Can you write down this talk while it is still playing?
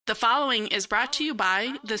The following is brought to you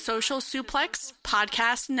by the Social Suplex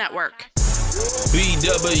Podcast Network.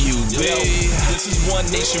 BWB, this is One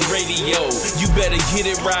Nation Radio. You better get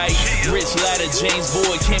it right. Rich Ladder, James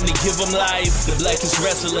Boyd came to give them life. The Blackest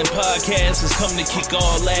Wrestling Podcast has come to kick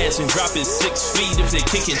all ass and drop it 6 feet if they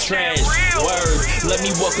kicking trash. Word, let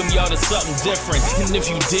me welcome y'all to something different. And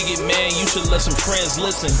if you dig it, man, you should let some friends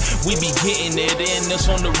listen. We be getting it in,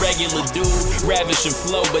 this on the regular, dude. Ravish and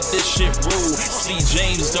flow, but this shit rude. See,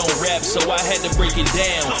 James don't rap, so I had to break it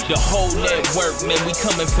down. The whole network, man, we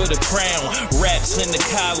coming for the crown. Raps in the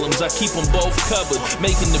columns, I keep them both covered.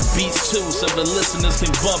 Making the beats too, so the listeners can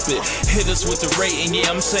bump it. Hit us with the rating, yeah,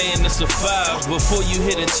 I'm saying it's a 5. Before you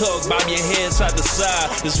hit and talk, bob your head side to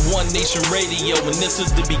side. It's One Nation Radio, and this is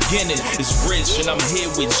the beginning. It's Rich, and I'm here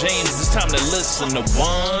with James. It's time to listen to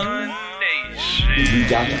One Nation. We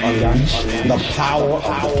got to unleash the power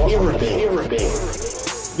of the pyramid.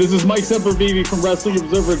 This is Mike Sempervive from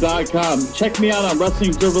WrestlingObserver.com. Check me out on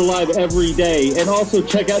Wrestling Observer Live every day. And also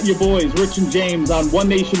check out your boys, Rich and James, on One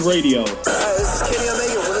Nation Radio. This is Kenny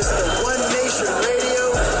Omega. We're listening to One Nation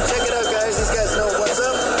Radio. Check it out, guys. These guys know what's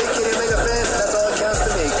up. Big Kenny Omega fans, that's all that counts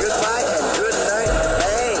to me. Goodbye and good night.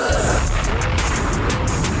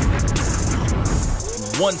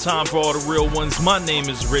 Bang. One time for all the real ones. My name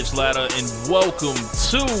is Rich Ladder, and welcome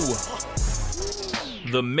to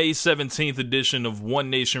the May 17th edition of One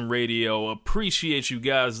Nation Radio. Appreciate you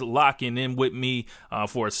guys locking in with me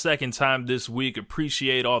for a second time this week.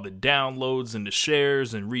 Appreciate all the downloads and the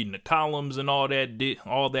shares and reading the columns and all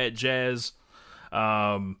that jazz.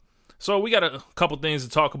 So we got a couple things to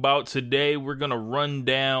talk about today. We're going to run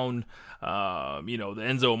down the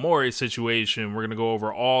Enzo Amore situation. We're going to go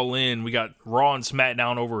over All In. We got Raw and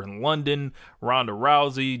SmackDown over in London. Ronda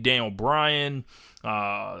Rousey, Daniel Bryan,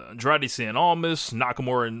 Andrade Cien Almas,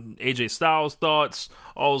 Nakamura and AJ Styles thoughts,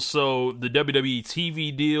 also the WWE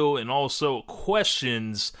TV deal, and also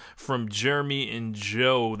questions from Jeremy and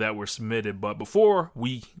Joe that were submitted. But before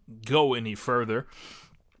we go any further,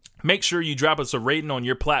 make sure you drop us a rating on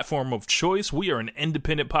your platform of choice. We are an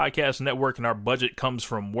independent podcast network, and our budget comes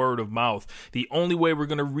from word of mouth. The only way we're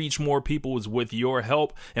going to reach more people is with your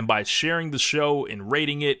help and by sharing the show and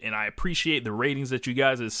rating it, and I appreciate the ratings that you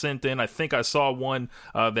guys have sent in. I think I saw one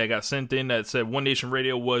that got sent in that said One Nation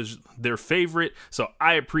Radio was their favorite, so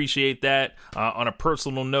I appreciate that on a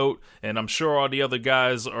personal note, and I'm sure all the other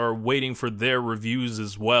guys are waiting for their reviews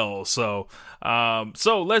as well. So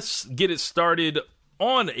let's get it started.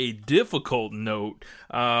 On a difficult note,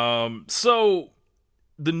 so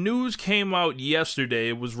the news came out yesterday.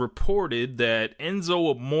 It was reported that Enzo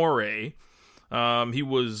Amore, he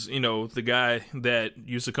was, the guy that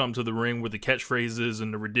used to come to the ring with the catchphrases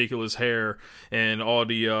and the ridiculous hair and all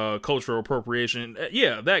the cultural appropriation.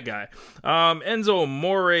 Yeah, that guy. Enzo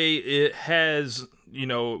Amore, it has,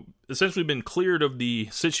 essentially been cleared of the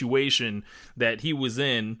situation that he was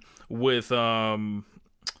in with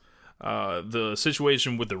the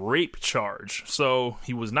situation with the rape charge. So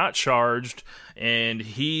he was not charged, and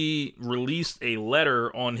he released a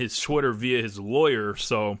letter on his Twitter via his lawyer.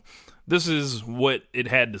 So this is what it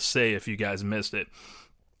had to say if you guys missed it.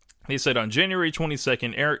 He said, on January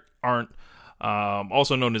 22nd, Eric Arndt,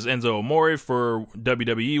 also known as Enzo Amore for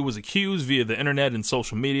WWE, was accused via the internet and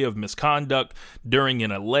social media of misconduct during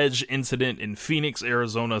an alleged incident in Phoenix,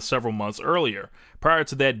 Arizona several months earlier. Prior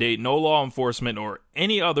to that date, no law enforcement or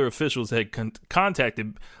any other officials had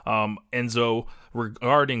contacted Enzo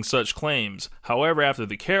regarding such claims. However, after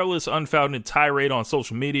the careless, unfounded tirade on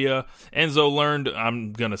social media, Enzo learned,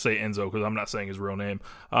 I'm going to say Enzo because I'm not saying his real name,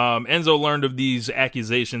 Enzo learned of these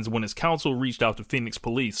accusations when his counsel reached out to Phoenix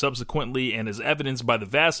police. Subsequently, and as evidenced by the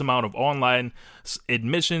vast amount of online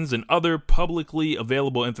admissions and other publicly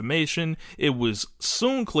available information, it was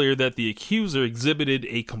soon clear that the accuser exhibited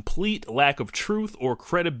a complete lack of truth or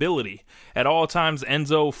credibility. At all times,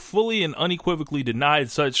 Enzo fully and unequivocally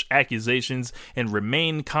denied such accusations and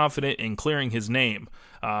remained confident in clearing his name.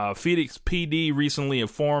 Phoenix PD recently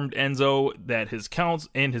informed Enzo that his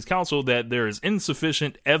counsel that there is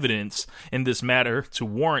insufficient evidence in this matter to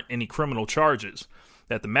warrant any criminal charges,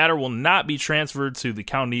 that the matter will not be transferred to the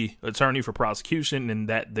county attorney for prosecution, and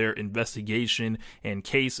that their investigation and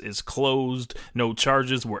case is closed. No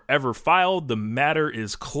charges were ever filed. The matter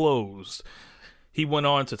is closed. He went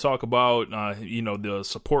on to talk about, the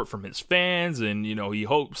support from his fans, and, he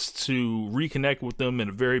hopes to reconnect with them in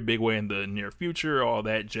a very big way in the near future, all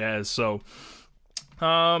that jazz. So,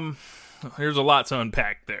 there's a lot to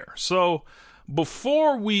unpack there. So,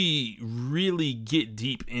 before we really get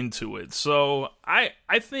deep into it, so I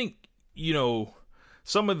think,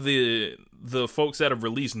 some of the folks that have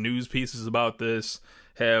released news pieces about this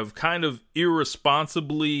have kind of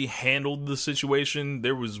irresponsibly handled the situation.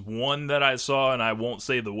 There was one that I saw, and I won't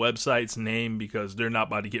say the website's name because they're not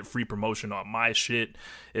about to get free promotion on my shit.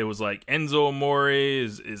 It was like Enzo Amore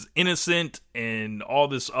is innocent, and all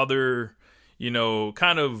this other,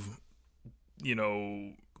 kind of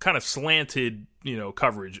slanted,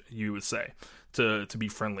 coverage, you would say, to be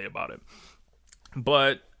friendly about it.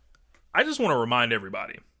 But I just want to remind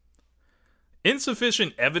everybody,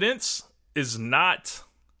 insufficient evidence is not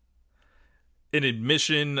an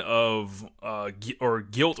admission of or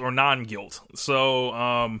guilt or non-guilt.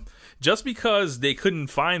 So just because they couldn't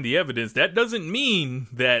find the evidence, that doesn't mean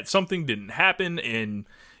that something didn't happen. And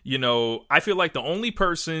I feel like the only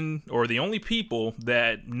person or the only people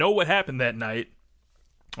that know what happened that night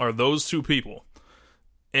are those two people.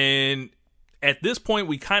 And at this point,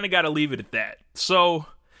 we kind of got to leave it at that. So,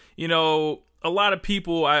 a lot of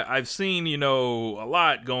people, I've seen, a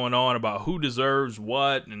lot going on about who deserves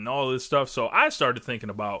what and all this stuff. So I started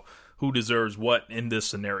thinking about who deserves what in this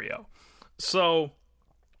scenario. So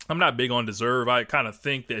I'm not big on deserve. I kind of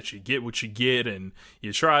think that you get what you get and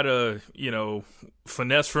you try to,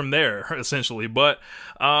 finesse from there, essentially. But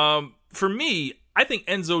for me, I think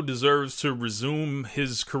Enzo deserves to resume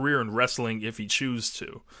his career in wrestling if he chooses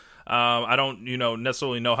to. I don't,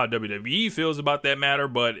 necessarily know how WWE feels about that matter,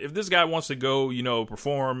 but if this guy wants to go,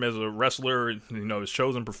 perform as a wrestler, his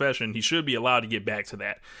chosen profession, he should be allowed to get back to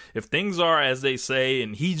that. If things are as they say,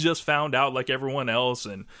 and he just found out like everyone else,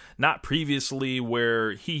 and not previously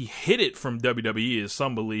where he hid it from WWE, as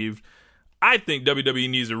some believed, I think WWE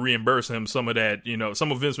needs to reimburse him some of that,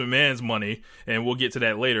 some of Vince McMahon's money, and we'll get to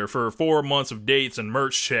that later, for 4 months of dates and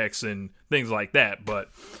merch checks and things like that. But,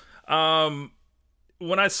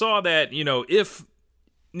 when I saw that, if,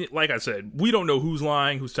 like I said, we don't know who's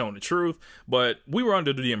lying, who's telling the truth, but we were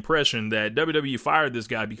under the impression that WWE fired this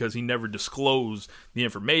guy because he never disclosed the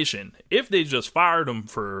information. If they just fired him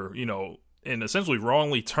for, and essentially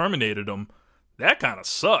wrongly terminated him, that kind of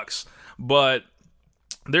sucks. But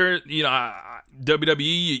there,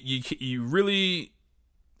 WWE, you really,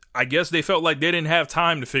 I guess they felt like they didn't have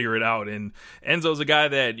time to figure it out. And Enzo's a guy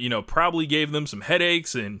that, probably gave them some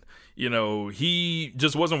headaches, and he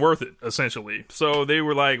just wasn't worth it, essentially. So they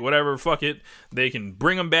were like, whatever, fuck it. They can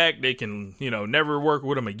bring him back. They can, never work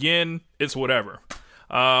with him again. It's whatever.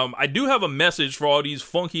 I do have a message for all these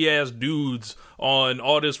funky ass dudes on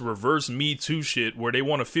all this reverse Me Too shit where they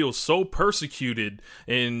want to feel so persecuted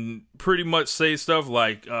and pretty much say stuff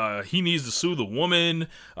like, he needs to sue the woman.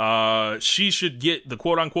 She should get the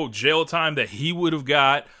quote unquote jail time that he would have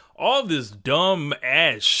got. All this dumb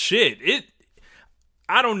ass shit.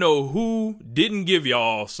 I don't know who didn't give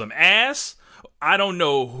y'all some ass. I don't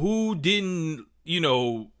know who didn't,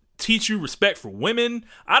 teach you respect for women.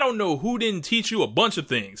 I don't know who didn't teach you a bunch of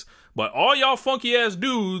things. But all y'all funky ass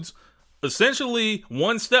dudes, essentially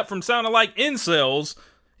one step from sounding like incels,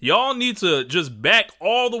 y'all need to just back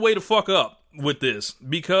all the way the fuck up with this.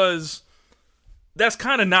 Because that's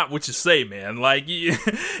kind of not what you say, man. Like,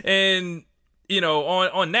 and,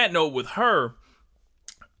 on that note with her,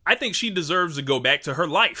 I think she deserves to go back to her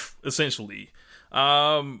life, essentially.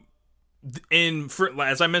 And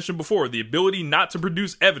as I mentioned before, the ability not to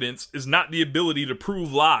produce evidence is not the ability to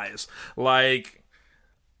prove lies. Like,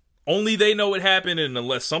 only they know what happened, and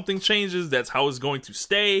unless something changes, that's how it's going to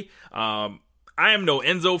stay. I am no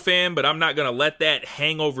Enzo fan, but I'm not going to let that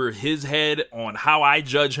hang over his head on how I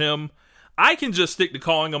judge him. I can just stick to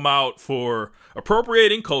calling him out for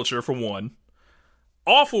appropriating culture, for one.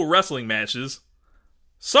 Awful wrestling matches.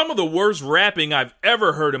 Some of the worst rapping I've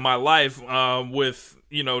ever heard in my life, with,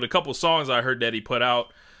 the couple songs I heard that he put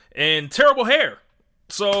out, and terrible hair.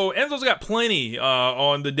 So Enzo's got plenty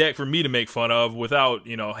on the deck for me to make fun of without,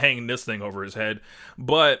 hanging this thing over his head.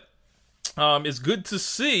 But it's good to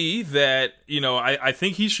see that, I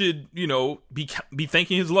think he should, be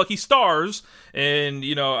thanking his lucky stars. And,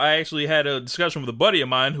 I actually had a discussion with a buddy of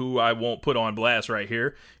mine who I won't put on blast right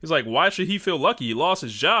here. He's like, why should he feel lucky? He lost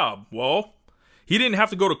his job. Well, he didn't have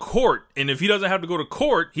to go to court, and if he doesn't have to go to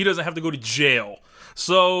court, he doesn't have to go to jail.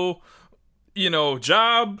 So,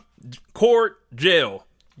 job, court, jail.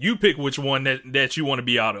 You pick which one that you want to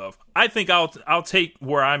be out of. I think I'll take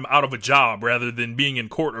where I'm out of a job rather than being in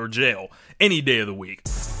court or jail any day of the week.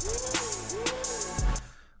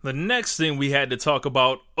 The next thing we had to talk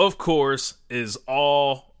about, of course, is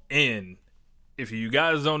All In. If you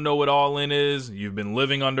guys don't know what All In is, you've been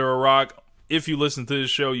living under a rock. If you listen to this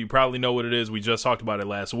show, you probably know what it is. We just talked about it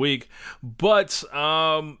last week. But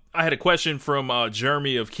I had a question from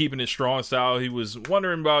Jeremy of Keeping It Strong Style. He was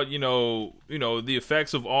wondering about, the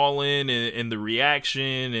effects of All In and the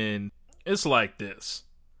reaction. And it's like this.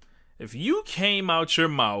 If you came out your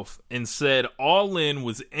mouth and said All In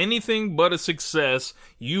was anything but a success,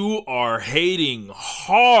 you are hating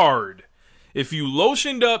hard. If you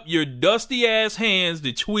lotioned up your dusty ass hands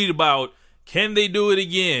to tweet about, can they do it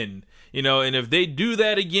again? And if they do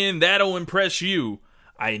that again, that'll impress you.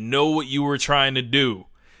 I know what you were trying to do.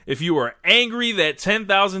 If you are angry that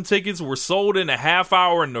 10,000 tickets were sold in a half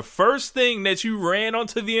hour and the first thing that you ran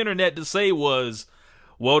onto the internet to say was,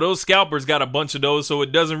 well, those scalpers got a bunch of those, so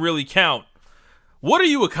it doesn't really count. What are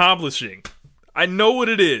you accomplishing? I know what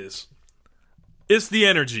it is. It's the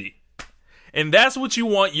energy. And that's what you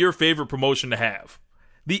want your favorite promotion to have.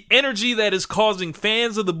 The energy that is causing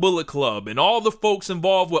fans of the Bullet Club and all the folks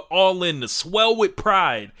involved with All In to swell with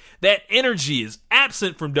pride. That energy is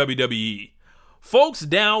absent from WWE. Folks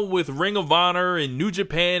down with Ring of Honor and New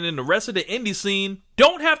Japan and the rest of the indie scene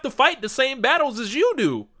don't have to fight the same battles as you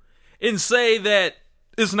do and say that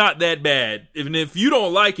it's not that bad. Even if you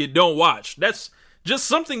don't like it, don't watch. That's just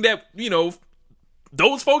something that,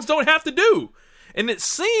 those folks don't have to do. And it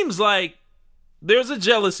seems like there's a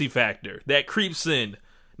jealousy factor that creeps in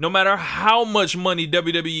no matter how much money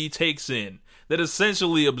WWE takes in that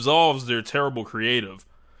essentially absolves their terrible creative.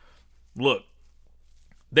 Look,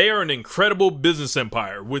 they are an incredible business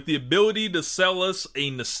empire with the ability to sell us a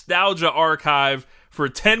nostalgia archive for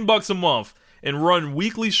 $10 a month and run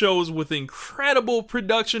weekly shows with incredible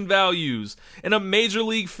production values and a major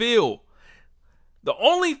league feel. The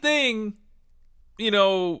only thing,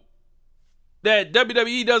 that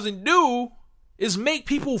WWE doesn't do is make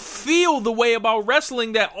people feel the way about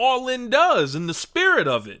wrestling that All In does and the spirit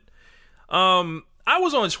of it. I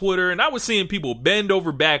was on Twitter and I was seeing people bend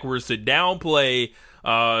over backwards to downplay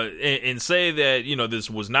and say that, this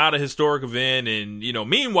was not a historic event. And,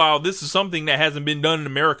 meanwhile, this is something that hasn't been done in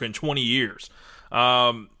America in 20 years.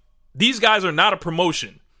 These guys are not a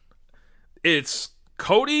promotion. It's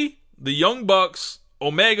Cody, the Young Bucks,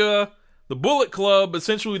 Omega, the Bullet Club,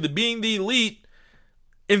 essentially being the elite.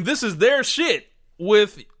 And this is their shit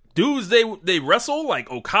with dudes they wrestle like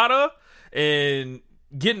Okada and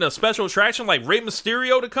getting a special attraction like Rey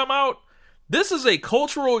Mysterio to come out. This is a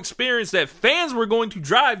cultural experience that fans were going to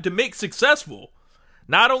drive to make successful.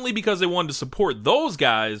 Not only because they wanted to support those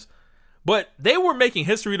guys, but they were making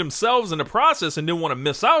history themselves in the process and didn't want to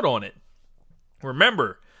miss out on it.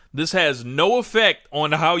 Remember, this has no effect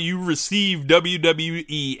on how you receive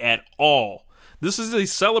WWE at all. This is a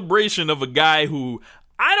celebration of a guy who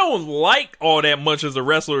I don't like all that much as a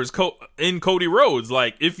wrestler in Cody Rhodes.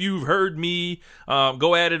 Like, if you've heard me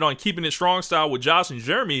go at it on Keeping It Strong style with Josh and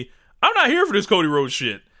Jeremy, I'm not here for this Cody Rhodes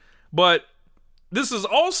shit. But this is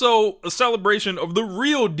also a celebration of the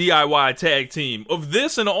real DIY tag team of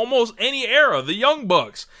this and almost any era, the Young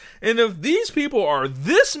Bucks. And if these people are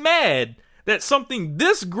this mad that something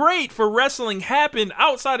this great for wrestling happened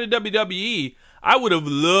outside of WWE, I would have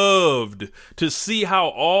loved to see how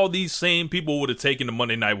all these same people would have taken the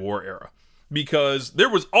Monday Night War era. Because there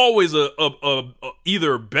was always a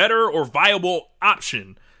either better or viable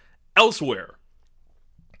option elsewhere.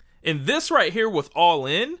 And this right here with All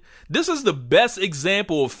In, this is the best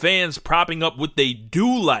example of fans propping up what they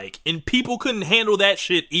do like. And people couldn't handle that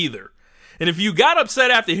shit either. And if you got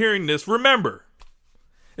upset after hearing this, remember,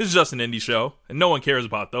 it's just an indie show. And no one cares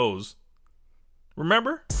about those.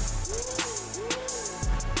 Remember?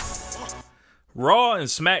 Raw and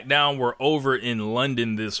SmackDown were over in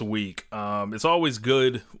London this week. It's always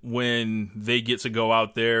good when they get to go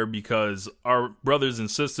out there because our brothers and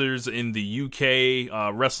sisters in the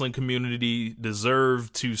UK wrestling community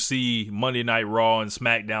deserve to see Monday Night Raw and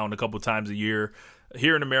SmackDown a couple times a year.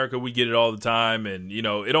 Here in America, we get it all the time, and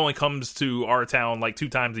it only comes to our town like 2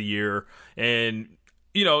 times a year, and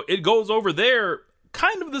it goes over there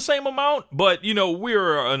kind of the same amount, but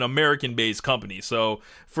we're an American-based company, so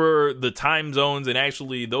for the time zones and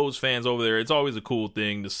actually those fans over there, it's always a cool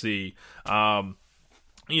thing to see.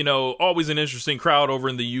 Always an interesting crowd over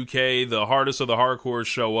in the UK. The hardest of the hardcore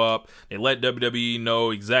show up. They let WWE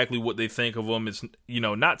know exactly what they think of them. It's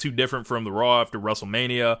not too different from the Raw after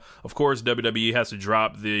WrestleMania. Of course, WWE has to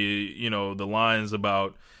drop the the lines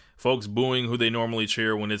about folks booing who they normally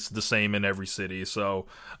cheer when it's the same in every city. So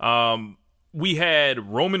we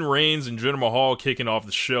had Roman Reigns and Jinder Mahal kicking off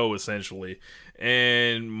the show, essentially.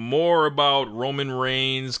 And more about Roman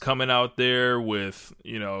Reigns coming out there with,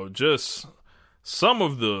 just some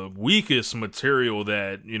of the weakest material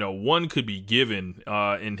that, one could be given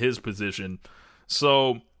in his position.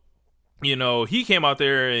 So he came out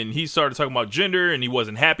there and he started talking about Jinder, and he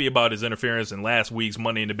wasn't happy about his interference in last week's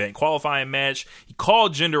Money in the Bank qualifying match. He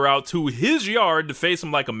called Jinder out to his yard to face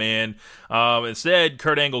him like a man. Instead,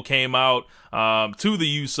 Kurt Angle came out to the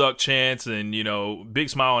 "You Suck" chants, and, big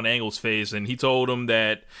smile on Angle's face, and he told him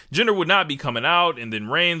that Jinder would not be coming out. And then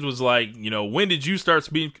Reigns was like, when did you start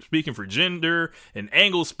speaking for Jinder? And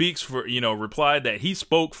Angle replied that he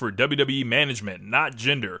spoke for WWE management, not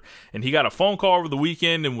Jinder. And he got a phone call over the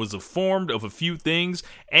weekend and was informed of a few things.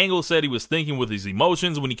 Angle said he was thinking with his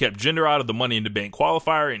emotions when he kept Jinder out of the Money in the Bank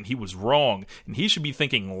qualifier, and he was wrong. And he should be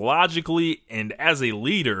thinking logically and as a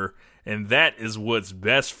leader, and that is what's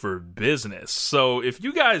best for business. So if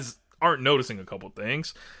you guys aren't noticing a couple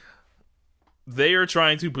things, they are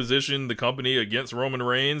trying to position the company against Roman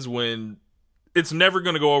Reigns when it's never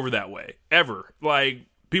going to go over that way. Ever. Like,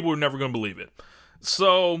 people are never going to believe it.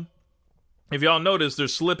 So, if y'all notice, they're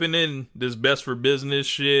slipping in this best for business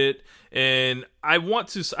shit. And I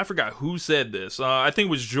forgot who said this. I think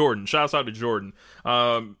it was Jordan. Shouts out to Jordan.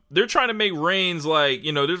 They're trying to make Reigns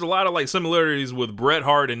there's a lot of similarities with Bret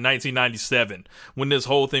Hart in 1997 when this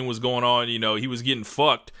whole thing was going on. He was getting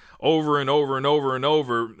fucked over and over and over and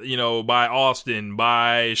over, by Austin,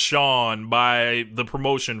 by Shawn, by the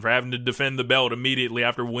promotion for having to defend the belt immediately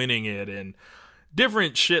after winning it, and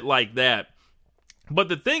different shit like that. But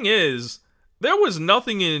the thing is, there was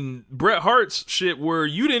nothing in Bret Hart's shit where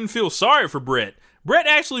you didn't feel sorry for Bret. Bret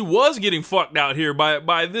actually was getting fucked out here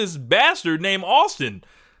by this bastard named Austin.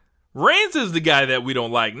 Reigns is the guy that we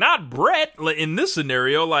don't like, not Bret. In this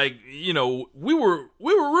scenario, we were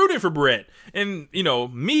rooting for Bret. And,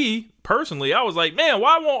 me, personally, I was like, man,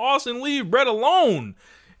 why won't Austin leave Bret alone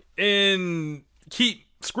and keep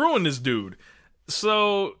screwing this dude?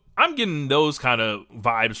 So I'm getting those kind of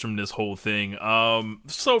vibes from this whole thing.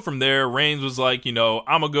 So from there, Reigns was like, I'm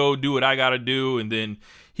going to go do what I got to do. And then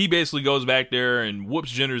he basically goes back there and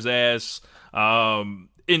whoops Jinder's ass,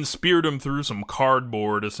 and speared him through some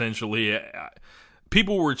cardboard, essentially.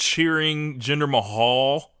 People were cheering Jinder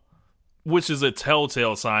Mahal, which is a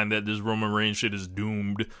telltale sign that this Roman Reigns shit is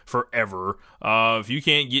doomed forever. If you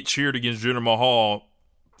can't get cheered against Jinder Mahal,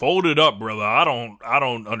 fold it up, brother. I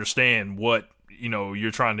don't understand what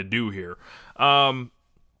you're trying to do here.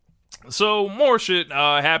 So more shit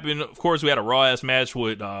happened. Of course, we had a Raw-ass match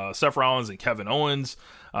with Seth Rollins and Kevin Owens.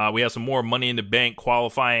 We had some more Money in the Bank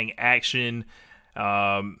qualifying action.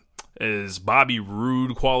 As Bobby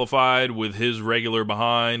Roode qualified with his regular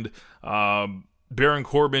behind. Baron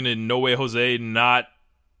Corbin and No Way Jose not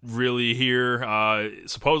really here.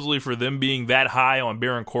 Supposedly for them being that high on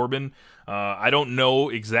Baron Corbin. I don't know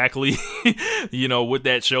exactly, what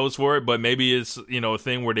that shows for it, but maybe it's, a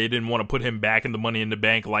thing where they didn't want to put him back in the Money in the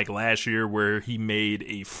Bank like last year where he made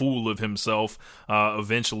a fool of himself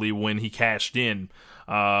eventually when he cashed in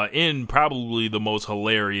probably the most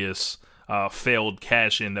hilarious failed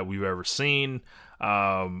cash-in that we've ever seen.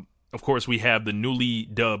 Of course, we have the newly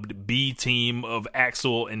dubbed B team of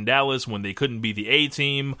Axel and Dallas when they couldn't be the A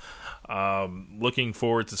team. Looking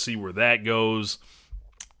forward to see where that goes.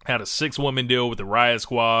 Had a 6-woman deal with the Riot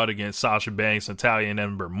Squad against Sasha Banks, Natalya, and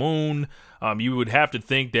Ember Moon. You would have to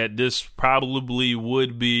think that this probably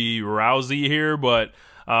would be Rousey here, but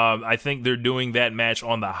I think they're doing that match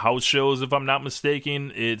on the house shows, if I'm not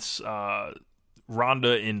mistaken. It's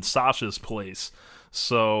Ronda in Sasha's place.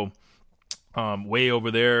 So, way over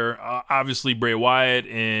there. Obviously, Bray Wyatt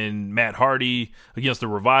and Matt Hardy against the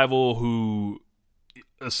Revival, who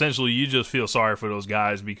essentially you just feel sorry for those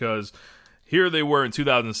guys because here they were in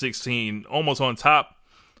 2016, almost on top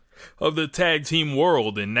of the tag team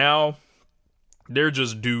world, and now they're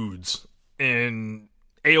just dudes. And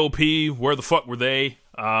AOP, where the fuck were they?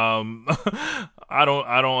 I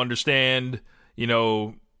don't understand,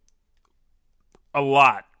 a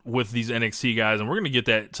lot with these NXT guys, and we're going to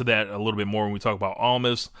get to that a little bit more when we talk about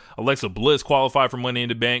Almas. Alexa Bliss qualified for Money in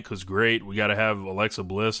the Bank, because great, we got to have Alexa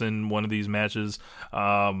Bliss in one of these matches.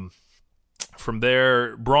 From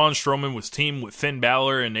there, Braun Strowman was teamed with Finn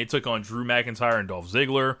Balor, and they took on Drew McIntyre and Dolph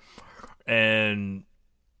Ziggler. And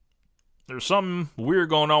there's something weird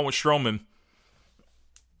going on with Strowman.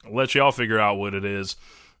 I'll let y'all figure out what it is.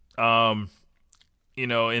 And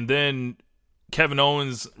then Kevin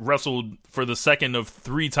Owens wrestled for the second of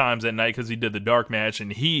 3 times that night because he did the dark match,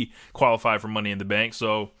 and he qualified for Money in the Bank.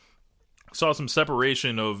 So saw some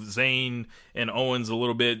separation of Zayn and Owens a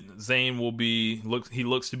little bit. Zayn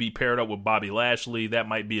looks to be paired up with Bobby Lashley. That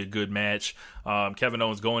might be a good match. Kevin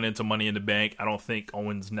Owens going into Money in the Bank. I don't think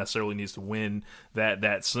Owens necessarily needs to win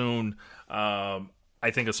that soon. I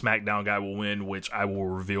think a SmackDown guy will win, which I will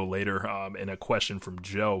reveal later in a question from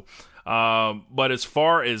Joe. But as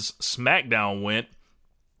far as SmackDown went,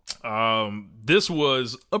 This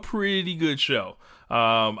was a pretty good show.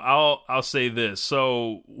 I'll say this.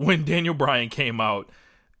 So when Daniel Bryan came out,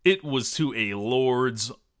 it was to a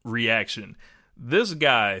Lord's reaction. This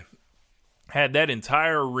guy had that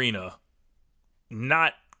entire arena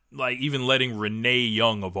not like even letting Renee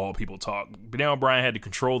Young of all people talk. Daniel Bryan had to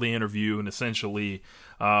control the interview and essentially,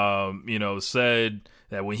 said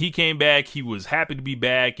that when he came back, he was happy to be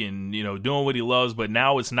back and, doing what he loves, but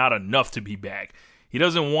now it's not enough to be back. He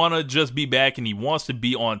doesn't want to just be back, and he wants to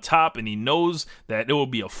be on top, and he knows that it will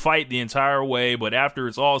be a fight the entire way, but after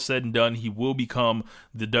it's all said and done, he will become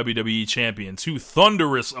the WWE champion. To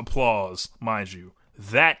thunderous applause, mind you.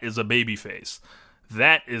 That is a babyface.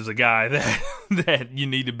 That is a guy that you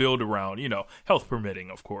need to build around, health permitting,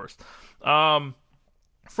 of course.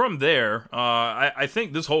 From there, I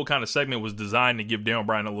think this whole kind of segment was designed to give Daniel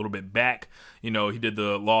Bryan a little bit back. He did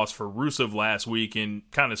the loss for Rusev last week and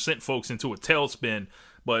kind of sent folks into a tailspin.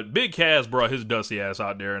 But Big Cass brought his dusty ass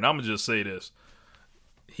out there, and I'm going to just say this.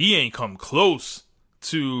 He ain't come close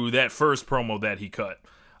to that first promo that he cut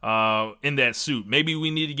in that suit. Maybe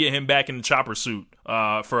we need to get him back in the chopper suit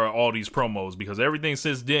for all these promos, because everything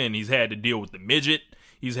since then, he's had to deal with the midget.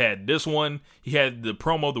 He's had this one. He had the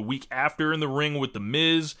promo the week after in the ring with The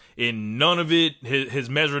Miz, and none of it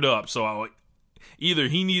has measured up. So either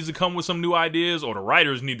he needs to come with some new ideas, or the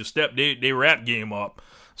writers need to step their rap game up.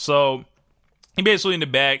 So he basically in the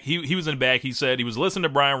back, he was in the back. He said he was listening to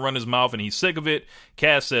Bryan run his mouth, and he's sick of it.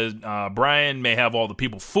 Cass says Bryan may have all the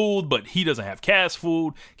people fooled, but he doesn't have Cass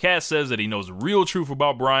fooled. Cass says that he knows the real truth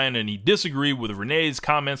about Bryan, and he disagreed with Renee's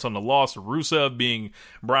comments on the loss of Rusev being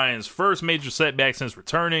Bryan's first major setback since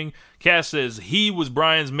returning. Cass says he was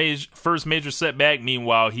Bryan's first major setback.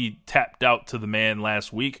 Meanwhile, he tapped out to the man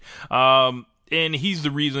last week. And he's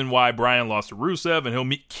the reason why Bryan lost to Rusev, and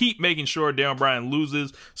he'll keep making sure Daniel Bryan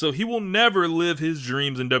loses, so he will never live his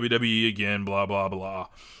dreams in WWE again, blah, blah, blah.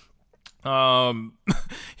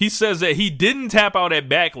 He says that he didn't tap out at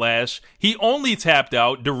Backlash. He only tapped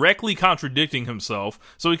out, directly contradicting himself,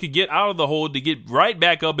 so he could get out of the hole to get right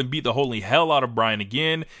back up and beat the holy hell out of Bryan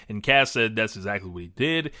again. And Cass said that's exactly what he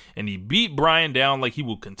did, and he beat Bryan down like he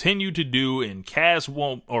will continue to do, and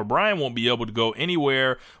Bryan won't be able to go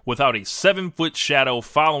anywhere without a 7-foot shadow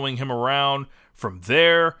following him around. From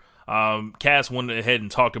there, Cass went ahead and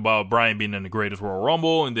talked about Bryan being in the greatest Royal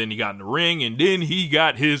Rumble, and then he got in the ring, and then he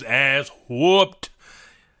got his ass whooped.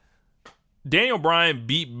 Daniel Bryan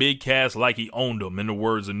beat Big Cass like he owned him, in the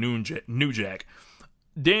words of New Jack.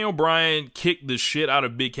 Daniel Bryan kicked the shit out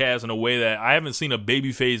of Big Cass in a way that I haven't seen a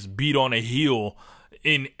babyface beat on a heel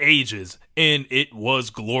in ages, and it was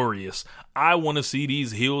glorious. I want to see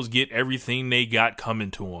these heels get everything they got coming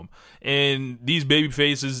to them, and these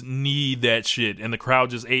babyfaces need that shit, and the crowd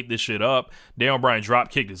just ate this shit up. Daniel Bryan drop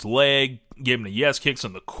kicked his leg, gave him the yes kicks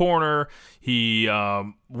in the corner. He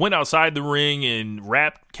went outside the ring and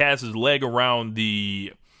wrapped Cass's leg around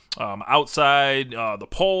the outside the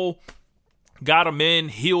pole. Got him in,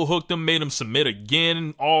 heel hooked him, made him submit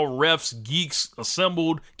again. All refs, geeks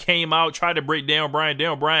assembled, came out, tried to break Daniel Bryan.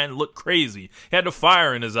 Daniel Bryan looked crazy. He had the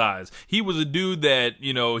fire in his eyes. He was a dude that,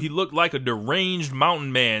 he looked like a deranged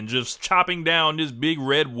mountain man just chopping down this big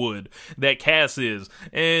redwood that Cass is.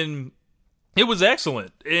 And it was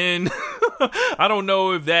excellent. And I don't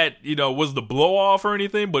know if that, was the blow off or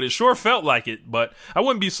anything, but it sure felt like it. But I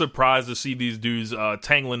wouldn't be surprised to see these dudes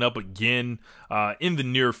tangling up again in the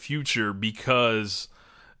near future, because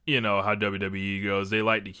how WWE goes. They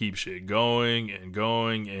like to keep shit going and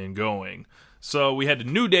going and going. So we had the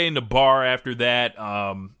New Day in the bar after that.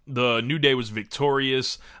 The New Day was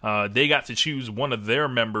victorious. They got to choose one of their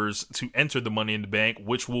members to enter the Money in the Bank,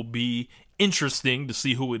 which will be interesting to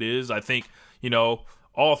see who it is. I think,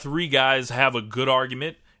 all three guys have a good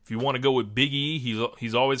argument. If you want to go with Big E,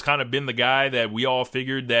 he's always kind of been the guy that we all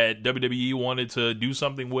figured that WWE wanted to do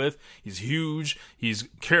something with. He's huge. He's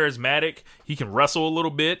charismatic. He can wrestle a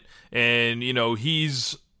little bit. And,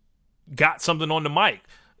 he's got something on the mic.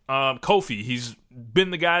 Kofi, he's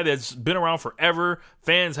been the guy that's been around forever.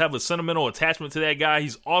 Fans have a sentimental attachment to that guy.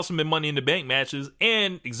 He's awesome in Money in the Bank matches.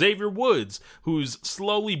 And Xavier Woods, who's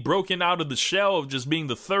slowly broken out of the shell of just being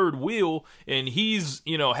the third wheel, and he's,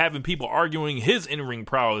 having people arguing his in-ring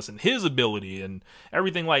prowess and his ability and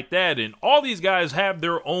everything like that. And all these guys have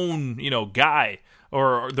their own, guy,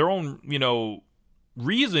 or their own,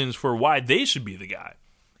 reasons for why they should be the guy.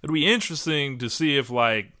 It'll be interesting to see if,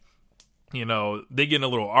 you know, they get in a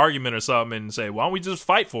little argument or something and say, why don't we just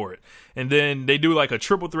fight for it? And then they do like a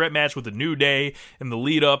triple threat match with the New Day in the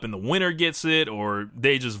lead up and the winner gets it, or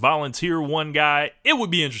they just volunteer one guy. It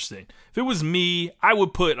would be interesting. If it was me, I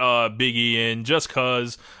would put Big E in just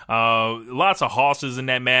cause lots of hosses in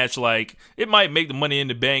that match. Like, it might make the Money in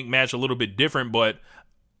the Bank match a little bit different, but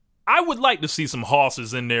I would like to see some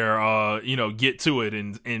hosses in there, you know, get to it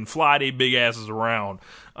and fly their big asses around.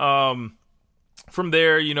 From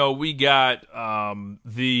there, you know, we got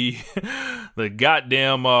the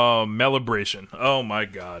goddamn Melibration. Oh my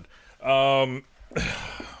god.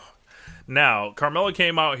 Now, Carmella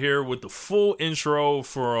came out here with the full intro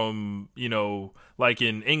from, you know, like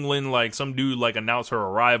in England, like some dude like announced her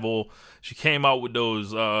arrival. She came out with those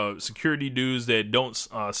security dudes that don't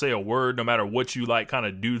say a word no matter what you like kind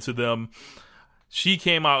of do to them. She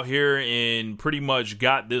came out here and pretty much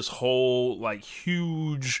got this whole like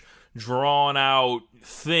huge drawn out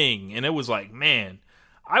thing, and it was like, man,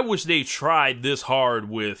 I wish they tried this hard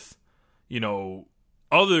with, you know,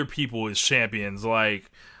 other people as champions. Like,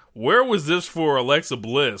 where was this for Alexa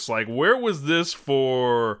Bliss? Like, where was this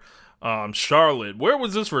for Charlotte? Where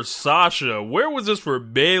was this for Sasha? Where was this for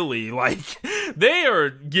Bayley? Like, they are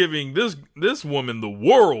giving this woman the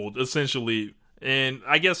world, essentially. And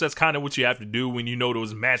I guess that's kind of what you have to do when you know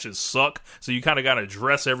those matches suck. So you kind of got to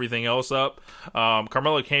dress everything else up.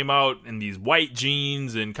 Carmella came out in these white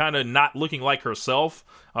jeans and kind of not looking like herself.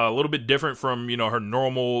 A little bit different from, you know, her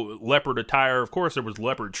normal leopard attire. Of course, there was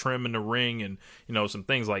leopard trim in the ring and, you know, some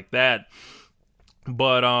things like that.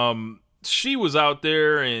 But she was out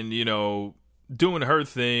there and, you know, doing her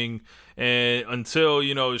thing. And until,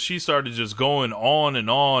 you know, she started just going on and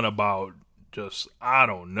on about just, I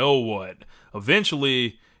don't know what.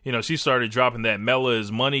 Eventually, you know, she started dropping that Mella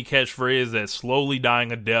is money catchphrase that's slowly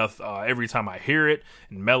dying a death every time I hear it.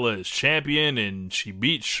 And Mella is champion, and she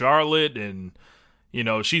beat Charlotte, and, you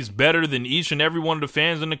know, she's better than each and every one of the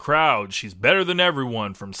fans in the crowd. She's better than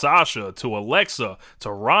everyone, from Sasha to Alexa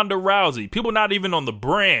to Ronda Rousey. People not even on the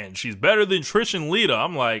brand. She's better than Trish and Lita.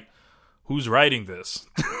 I'm like, who's writing this?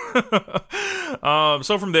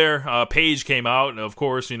 So from there, Paige came out. Of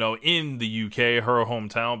course, you know, in the UK, her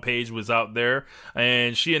hometown, Paige was out there.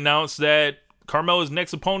 And she announced that Carmella's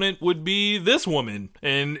next opponent would be this woman.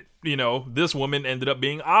 And, you know, this woman ended up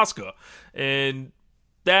being Asuka. And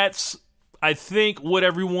that's, I think, what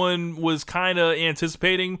everyone was kind of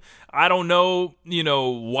anticipating. I don't know, you know,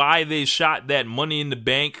 why they shot that Money in the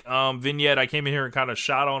Bank vignette. I came in here and kind of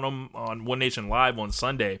shot on them on One Nation Live on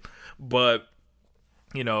Sunday. But,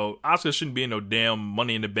 you know, Asuka shouldn't be in no damn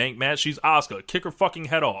Money in the Bank match. She's Asuka. Kick her fucking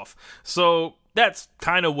head off. So that's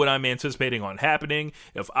kind of what I'm anticipating on happening.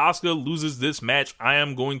 If Asuka loses this match, I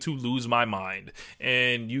am going to lose my mind.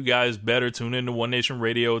 And you guys better tune into One Nation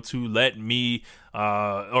Radio to let me,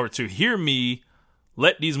 or to hear me,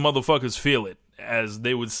 let these motherfuckers feel it, as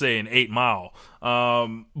they would say in 8 Mile.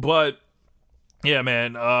 But, yeah,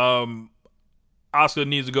 man, Asuka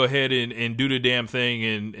needs to go ahead and do the damn thing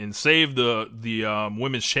and save the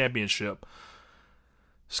women's championship.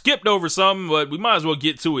 Skipped over something, but we might as well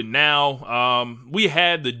get to it now. We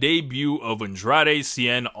had the debut of Andrade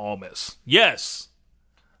Cien Almas. Yes,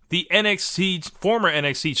 the former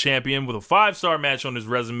NXT champion with a 5-star match on his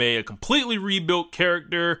resume, a completely rebuilt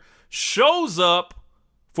character, shows up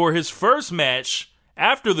for his first match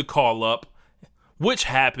after the call-up, which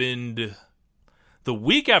happened the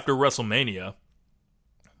week after WrestleMania.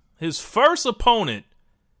 His first opponent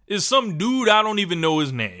is some dude I don't even know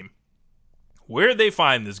his name. Where'd they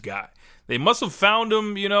find this guy? They must have found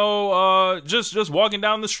him, you know, just walking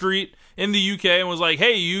down the street in the UK and was like,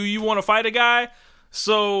 hey, you want to fight a guy?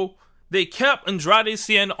 So they kept Andrade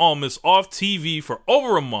Cien Almas off TV for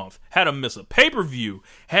over a month, had him miss a pay-per-view,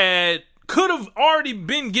 could have already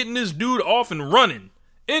been getting this dude off and running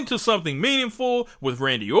into something meaningful with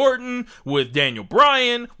Randy Orton, with Daniel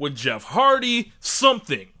Bryan, with Jeff Hardy,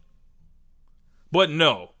 something. But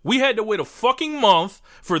no, we had to wait a fucking month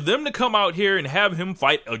for them to come out here and have him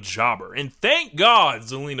fight a jobber. And thank God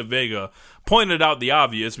Zelina Vega pointed out the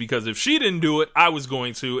obvious, because if she didn't do it, I was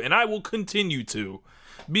going to, and I will continue to.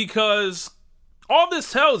 Because all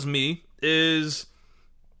this tells me is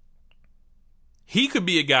he could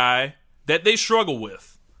be a guy that they struggle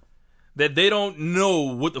with, that they don't know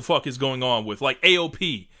what the fuck is going on with, like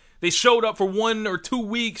AOP. They showed up for 1 or 2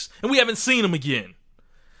 weeks, and we haven't seen him again.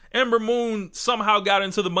 Ember Moon somehow got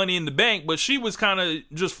into the Money in the Bank, but she was kind of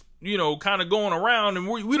just, you know, kind of going around, and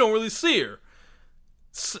we don't really see her.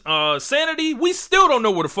 Sanity, we still don't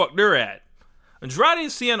know where the fuck they're at. Andrade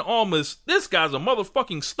Cien Almas, this guy's a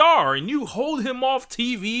motherfucking star, and you hold him off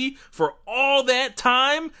TV for all that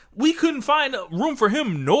time? We couldn't find room for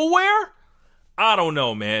him nowhere? I don't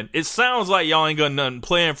know, man. It sounds like y'all ain't got nothing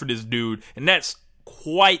planned for this dude, and that's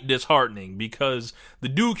quite disheartening because the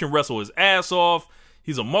dude can wrestle his ass off.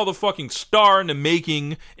 He's a motherfucking star in the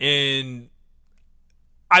making, and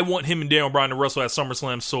I want him and Daniel Bryan to wrestle at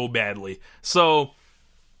SummerSlam so badly. So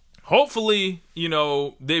hopefully,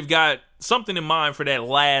 they've got something in mind for that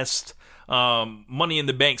last Money in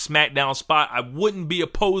the Bank SmackDown spot. I wouldn't be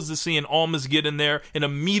opposed to seeing Almas get in there and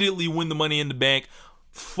immediately win the Money in the Bank.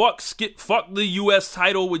 Fuck the U.S.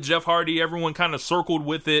 title with Jeff Hardy. Everyone kind of circled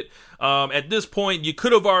with it. At this point, you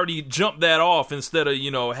could have already jumped that off instead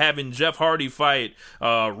of, having Jeff Hardy fight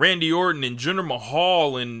Randy Orton and Jinder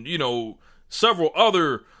Mahal and, several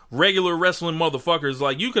other regular wrestling motherfuckers.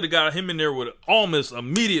 Like, you could have got him in there with Almas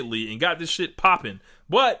immediately and got this shit popping.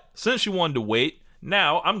 But since you wanted to wait,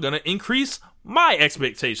 now I'm going to increase my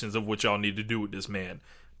expectations of what y'all need to do with this man.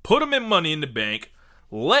 Put him in Money in the Bank.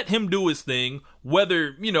 Let him do his thing.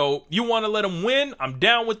 Whether, you want to let him win, I'm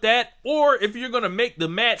down with that. Or if you're going to make the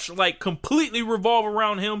match, completely revolve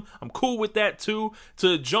around him, I'm cool with that too.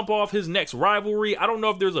 To jump off his next rivalry. I don't know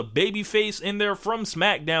if there's a babyface in there from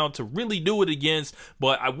SmackDown to really do it against,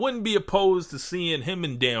 but I wouldn't be opposed to seeing him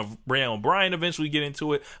and Daniel Bryan eventually get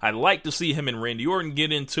into it. I'd like to see him and Randy Orton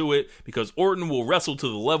get into it because Orton will wrestle to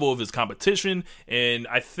the level of his competition, and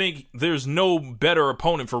I think there's no better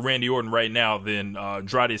opponent for Randy Orton right now than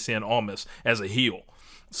Andrade Cien Almas as a heel.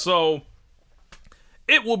 So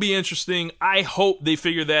it will be interesting. I hope they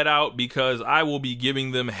figure that out because I will be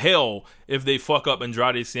giving them hell if they fuck up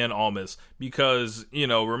Andrade Cien Almas because,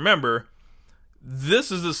 remember,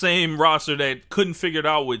 this is the same roster that couldn't figure it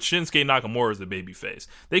out with Shinsuke Nakamura as the babyface.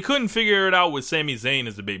 They couldn't figure it out with Sami Zayn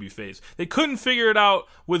as the babyface. They couldn't figure it out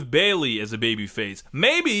with Bayley as a babyface.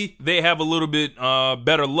 Maybe they have a little bit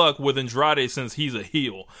better luck with Andrade since he's a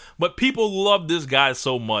heel. But people love this guy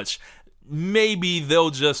so much. Maybe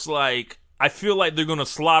they'll just I feel like they're going to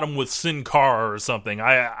slot him with Sin Cara or something.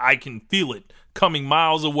 I can feel it coming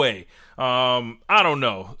miles away. I don't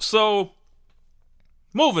know. So,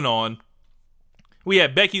 moving on. We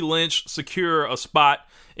had Becky Lynch secure a spot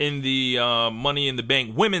in the Money in the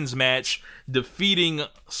Bank women's match, defeating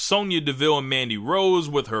Sonya Deville and Mandy Rose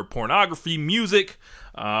with her pornography music.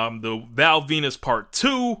 The Val Venus Part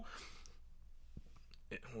 2.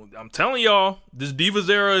 I'm telling y'all, this Divas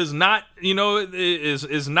era is not,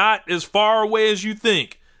 is not as far away as you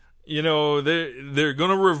think. They're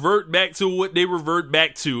gonna revert back to what they revert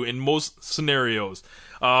back to in most scenarios.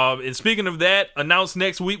 And speaking of that, announced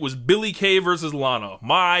next week was Billie Kay versus Lana.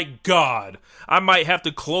 My God, I might have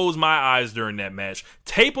to close my eyes during that match.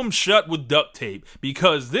 Tape them shut with duct tape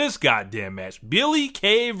because this goddamn match, Billie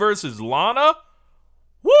Kay versus Lana,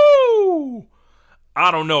 woo!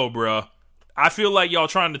 I don't know, bruh. I feel like y'all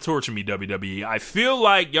trying to torture me, WWE. I feel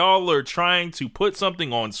like y'all are trying to put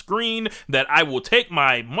something on screen that I will take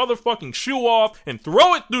my motherfucking shoe off and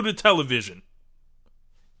throw it through the television.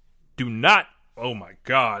 Do not. Oh my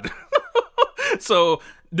God. So,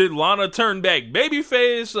 did Lana turn back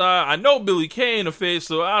babyface? I know Billie Kay in the face,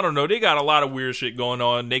 so I don't know. They got a lot of weird shit going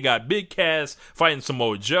on. They got Big Cass fighting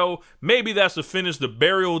Samoa Joe. Maybe that's to finish the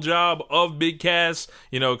burial job of Big Cass,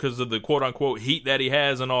 because of the quote-unquote heat that he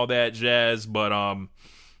has and all that jazz. But,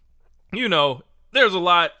 there's a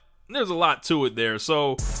lot to it there.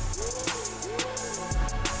 So,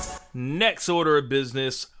 next order of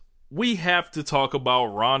business, we have to talk about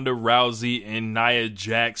Ronda Rousey and Nia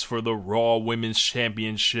Jax for the Raw Women's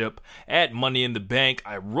Championship at Money in the Bank.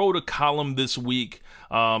 I wrote a column this week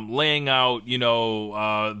laying out,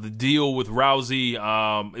 the deal with Rousey.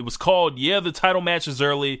 It was called, the title match is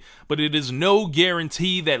early, but it is no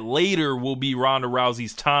guarantee that later will be Ronda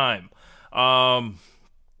Rousey's time.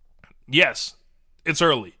 Yes, it's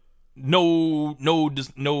early. No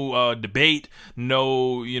debate,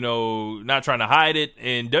 not trying to hide it.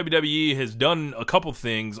 And WWE has done a couple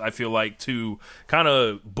things, I feel like, to kind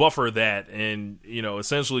of buffer that and,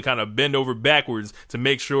 essentially kind of bend over backwards to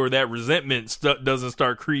make sure that resentment doesn't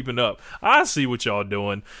start creeping up. I see what y'all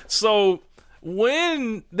doing. So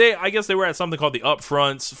when I guess they were at something called the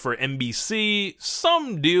Upfronts for NBC,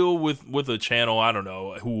 some deal with a channel, I don't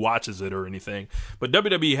know who watches it or anything, but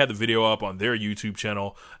WWE had the video up on their YouTube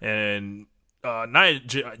channel, and Ronda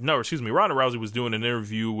Rousey was doing an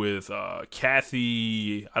interview with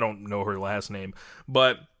Kathy, I don't know her last name,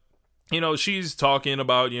 but she's talking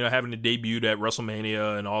about having a debut at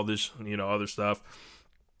WrestleMania and all this other stuff.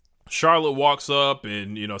 Charlotte walks up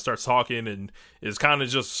and, starts talking and is kind of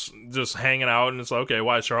just hanging out. And it's like, okay,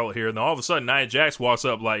 why is Charlotte here? And then all of a sudden, Nia Jax walks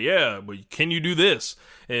up like, yeah, but can you do this?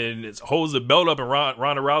 And it holds the belt up in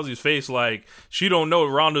Ronda Rousey's face like she don't know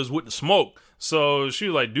Ronda's with the smoke. So she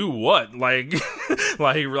was like, do what? Like,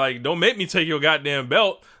 don't make me take your goddamn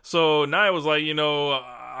belt. So Nia was like,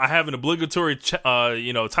 I have an obligatory,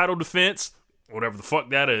 title defense, whatever the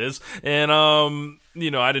fuck that is. And,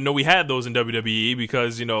 I didn't know we had those in WWE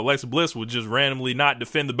because, Alexa Bliss would just randomly not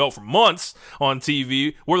defend the belt for months on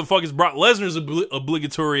TV. Where the fuck is Brock Lesnar's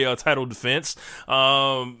obligatory title defense?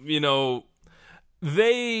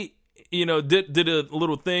 They, did a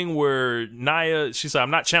little thing where Nia, she said,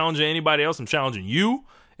 I'm not challenging anybody else, I'm challenging you.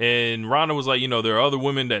 And Ronda was like, there are other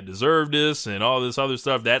women that deserve this and all this other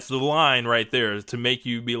stuff. That's the line right there to make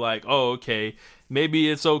you be like, oh, okay, maybe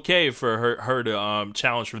it's okay for her to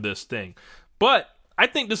challenge for this thing. But I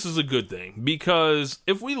think this is a good thing because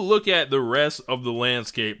if we look at the rest of the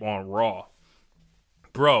landscape on Raw,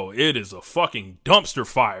 bro, it is a fucking dumpster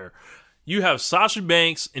fire. You have Sasha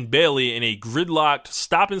Banks and Bayley in a gridlocked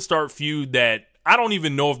stop and start feud that I don't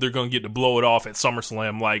even know if they're going to get to blow it off at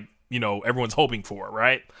SummerSlam like, everyone's hoping for,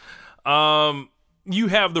 right? You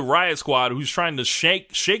have the Riot Squad who's trying to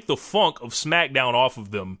shake the funk of SmackDown off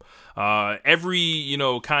of them every,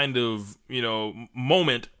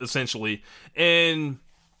 moment, essentially. And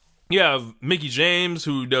you have Mickie James,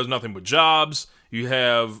 who does nothing but jobs. You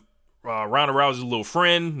have Ronda Rousey's little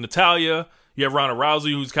friend, Natalya. You have Ronda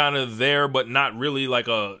Rousey, who's kind of there, but not really like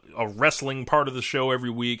a wrestling part of the show every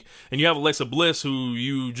week. And you have Alexa Bliss, who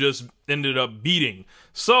you just ended up beating.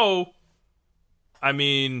 So, I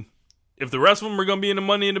mean, if the rest of them are going to be in the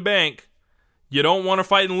Money in the Bank, you don't want to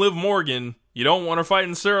fight in Liv Morgan. You don't want to fight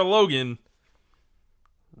in Sarah Logan.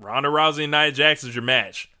 Ronda Rousey and Nia Jax is your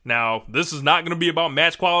match. Now, this is not going to be about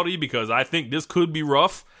match quality because I think this could be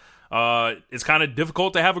rough. It's kind of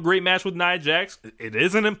difficult to have a great match with Nia Jax. It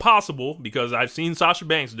isn't impossible because I've seen Sasha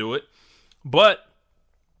Banks do it. But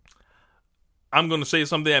I'm going to say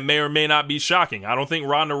something that may or may not be shocking. I don't think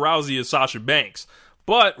Ronda Rousey is Sasha Banks.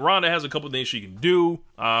 But Ronda has a couple things she can do.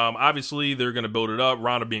 Obviously, they're going to build it up.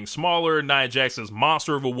 Ronda being smaller, Nia Jax is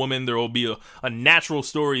monster of a woman. There will be a natural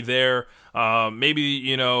story there.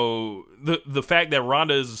 Maybe, the fact that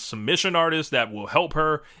Ronda is a submission artist that will help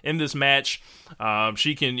her in this match.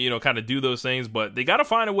 She can, kind of do those things. But they got to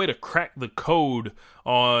find a way to crack the code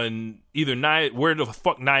on either where the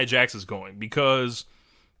fuck Nia Jax is going. Because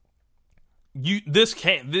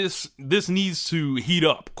this needs to heat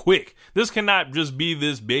up quick. This cannot just be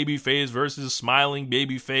this babyface versus smiling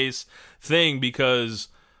babyface thing because,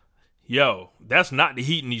 that's not the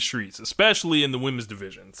heat in these streets, especially in the women's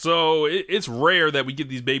division. So it's rare that we get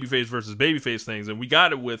these babyface versus babyface things, and we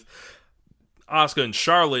got it with Asuka and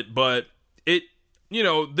Charlotte, but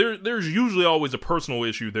there's usually always a personal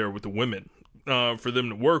issue there with the women for them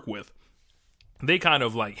to work with. They kind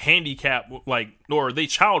of like handicap, or they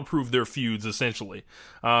childproof their feuds essentially,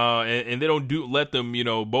 and they don't let them,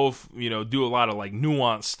 both, do a lot of like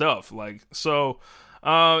nuanced stuff.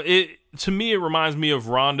 To me, it reminds me of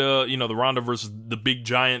Ronda, the Ronda versus the big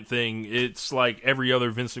giant thing. It's like every other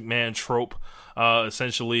Vince McMahon trope,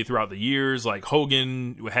 essentially throughout the years. Like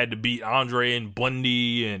Hogan had to beat Andre and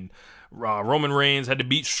Bundy, and Roman Reigns had to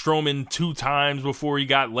beat Strowman 2 times before he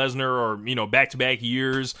got Lesnar, or, back-to-back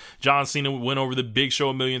years. John Cena went over the Big Show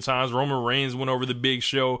a million times. Roman Reigns went over the Big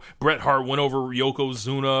Show. Bret Hart went over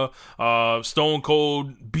Yokozuna. Stone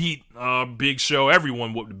Cold beat Big Show.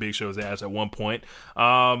 Everyone whooped the Big Show's ass at one point.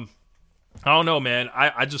 I don't know, man.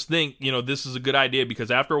 I just think, this is a good idea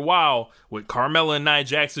because after a while, with Carmella and Nia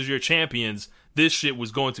Jax as your champions, this shit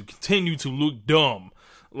was going to continue to look dumb.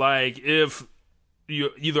 Like, if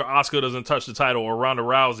either Asuka doesn't touch the title or Ronda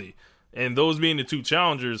Rousey, and those being the 2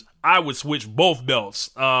 challengers, I would switch both belts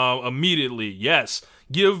immediately. Yes,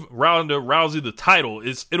 give Ronda Rousey the title.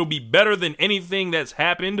 It'll be better than anything that's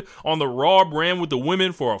happened on the Raw brand with the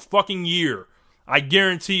women for a fucking year. I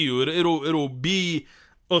guarantee you, it'll be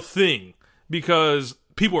a thing because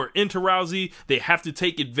people are into Rousey. They have to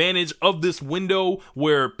take advantage of this window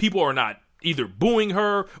where people are not either booing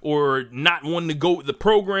her or not wanting to go with the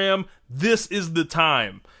program. This is the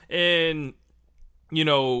time. And,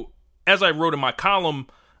 as I wrote in my column,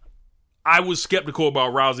 I was skeptical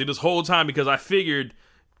about Rousey this whole time because I figured,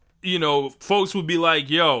 folks would be like,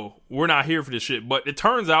 yo, we're not here for this shit. But it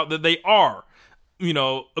turns out that they are,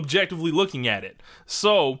 objectively looking at it.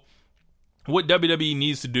 So what WWE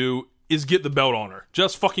needs to do is get the belt on her.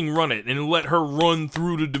 Just fucking run it and let her run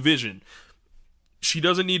through the division. She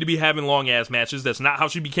doesn't need to be having long-ass matches. That's not how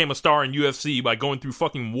she became a star in UFC, by going through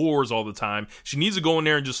fucking wars all the time. She needs to go in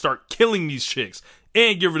there and just start killing these chicks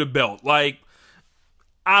and give her the belt. I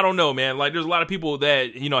don't know, man. There's a lot of people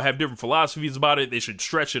that, have different philosophies about it. They should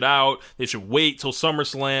stretch it out. They should wait till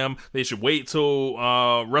SummerSlam. They should wait till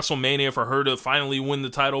WrestleMania for her to finally win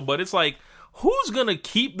the title. But it's like, who's going to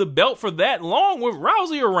keep the belt for that long with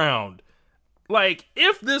Rousey around? Like,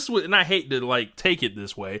 if this was, and I hate to, like, take it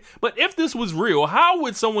this way, but if this was real, how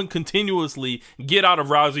would someone continuously get out of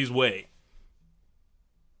Rousey's way?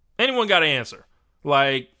 Anyone got an answer?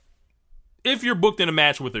 Like, if you're booked in a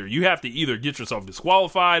match with her, you have to either get yourself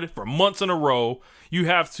disqualified for months in a row, you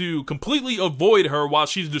have to completely avoid her while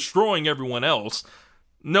she's destroying everyone else.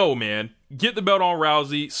 No, man. Get the belt on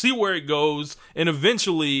Rousey, see where it goes, and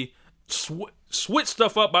eventually switch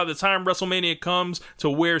stuff up by the time WrestleMania comes to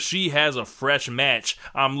where she has a fresh match.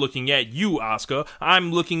 I'm looking at you, Asuka.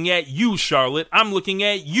 I'm looking at you, Charlotte. I'm looking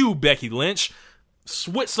at you, Becky Lynch.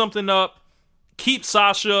 Switch something up. Keep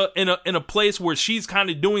Sasha in a place where she's kind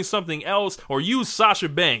of doing something else, or use Sasha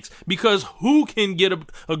Banks, because who can get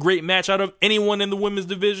a great match out of anyone in the women's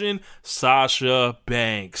division? Sasha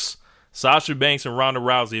Banks. Sasha Banks and Ronda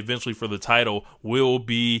Rousey eventually for the title will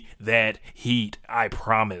be that heat, I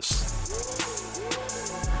promise.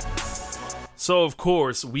 So, of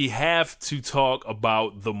course, we have to talk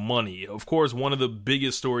about the money. Of course, one of the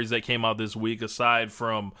biggest stories that came out this week, aside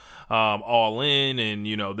from All In and,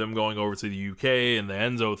 you know, them going over to the UK and the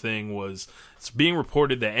Enzo thing, was it's being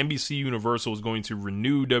reported that NBC Universal is going to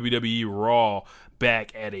renew WWE Raw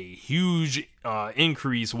back at a huge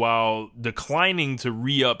increase while declining to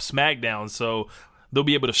re-up SmackDown, so they'll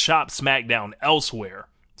be able to shop SmackDown elsewhere.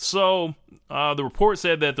 So, the report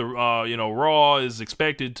said that the Raw is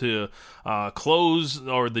expected to close,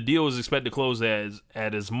 or the deal is expected to close at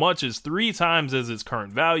as much as 3 times as its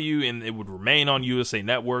current value, and it would remain on USA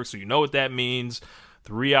Network, so you know what that means.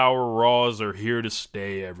 3-hour Raws are here to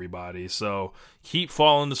stay, everybody. So keep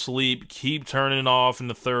falling asleep, keep turning off in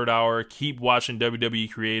the 3rd hour, keep watching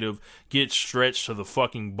WWE Creative get stretched to the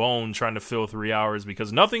fucking bone trying to fill 3 hours,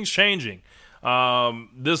 because nothing's changing.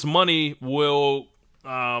 This money will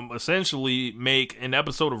essentially make an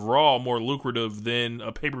episode of Raw more lucrative than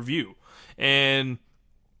a pay-per-view, and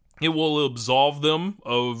it will absolve them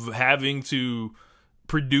of having to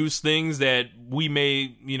produce things that we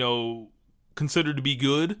may, consider to be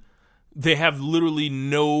good. They have literally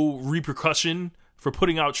no repercussion for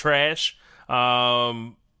putting out trash.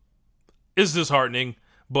 It's disheartening,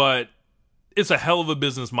 but it's a hell of a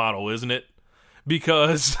business model, isn't it?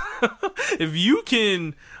 Because if you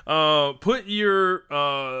can put your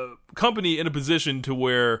company in a position to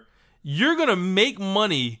where you're going to make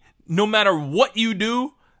money no matter what you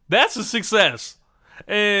do, that's a success.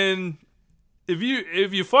 And if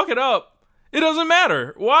you fuck it up, it doesn't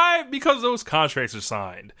matter. Why? Because those contracts are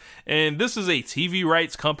signed. And this is a TV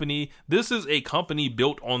rights company. This is a company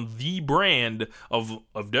built on the brand of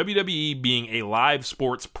WWE being a live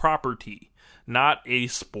sports property, not a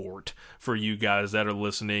sport, for you guys that are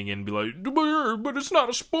listening and be like, but it's not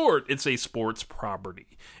a sport. It's a sports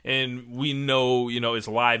property. And we know, it's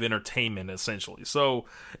live entertainment, essentially. So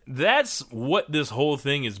that's what this whole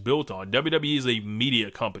thing is built on. WWE is a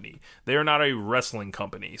media company. They are not a wrestling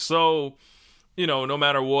company. So, no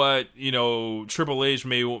matter what, Triple H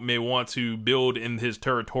may want to build in his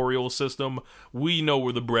territorial system, we know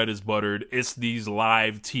where the bread is buttered. It's these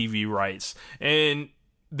live TV rights. And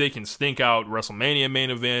they can stink out WrestleMania main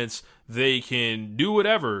events. They can do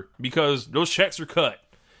whatever because those checks are cut.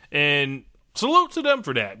 And salute to them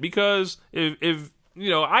for that, because if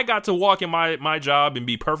I got to walk in my job and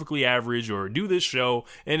be perfectly average, or do this show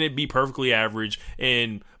and it be perfectly average,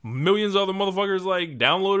 and millions of other motherfuckers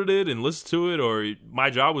downloaded it and listened to it, or my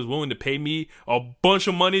job was willing to pay me a bunch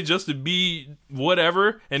of money just to be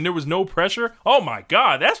whatever, and there was no pressure. Oh my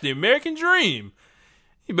God, that's the American dream.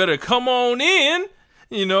 You better come on in.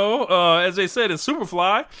 As they said in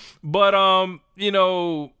Superfly. But,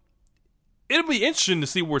 it'll be interesting to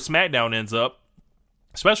see where SmackDown ends up,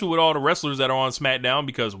 especially with all the wrestlers that are on SmackDown,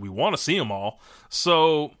 because we want to see them all.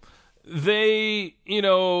 So they,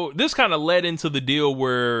 this kind of led into the deal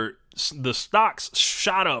where the stocks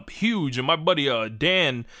shot up huge. And my buddy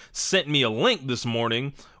Dan sent me a link this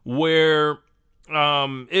morning where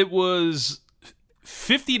it was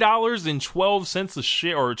 $50.12 a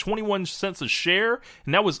share, or 21 cents a share,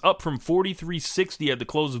 and that was up from $43.60 at the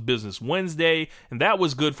close of business Wednesday, and that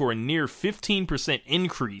was good for a near 15%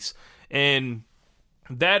 increase. And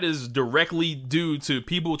that is directly due to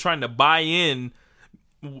people trying to buy in,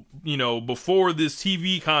 before this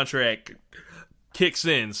TV contract kicks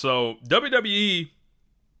in. So WWE,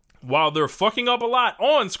 while they're fucking up a lot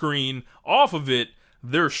on screen, off of it,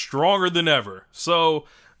 they're stronger than ever. So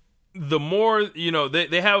the more,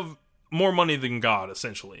 they have more money than God,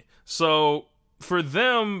 essentially. So for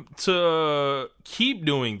them to keep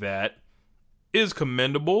doing that is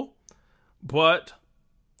commendable. But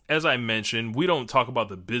as I mentioned, we don't talk about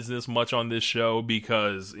the business much on this show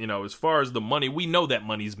because, as far as the money, we know that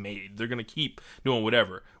money's made. They're going to keep doing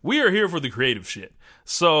whatever. We are here for the creative shit.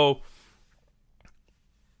 So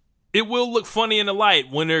it will look funny in the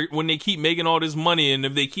light when they keep making all this money, and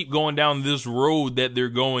if they keep going down this road that they're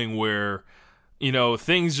going where,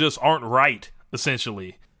 things just aren't right,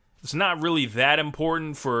 essentially. It's not really that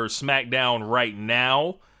important for SmackDown right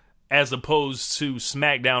now as opposed to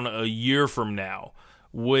SmackDown a year from now,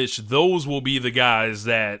 which those will be the guys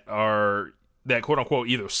that quote unquote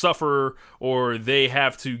either suffer or they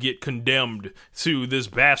have to get condemned to this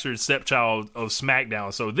bastard stepchild of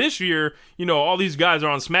SmackDown. So this year, all these guys are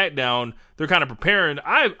on SmackDown. They're kind of preparing.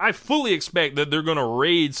 I fully expect that they're going to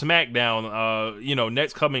raid SmackDown,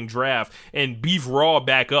 next coming draft and beef Raw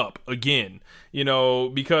back up again,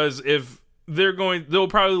 because if they'll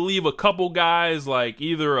probably leave a couple guys like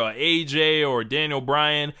either AJ or Daniel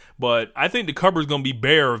Bryan, but I think the cupboard's going to be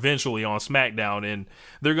bare eventually on SmackDown, and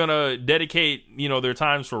they're going to dedicate, their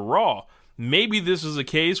times for Raw. Maybe this is a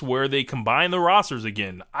case where they combine the rosters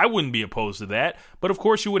again. I wouldn't be opposed to that, but of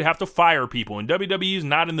course you would have to fire people, and WWE is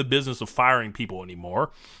not in the business of firing people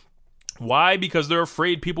anymore. Why? Because they're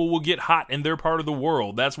afraid people will get hot in their part of the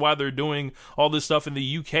world. That's why they're doing all this stuff in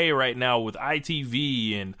the UK right now with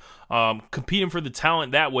ITV and competing for the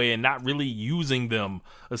talent that way and not really using them,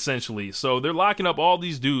 essentially. So they're locking up all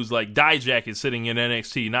these dudes like Dijak is sitting in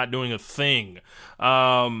NXT, not doing a thing.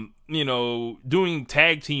 Doing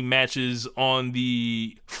tag team matches on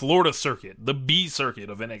the Florida circuit, the B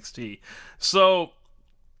circuit of NXT. So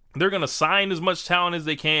they're going to sign as much talent as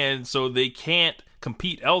they can so they can't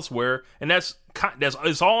compete elsewhere, and that's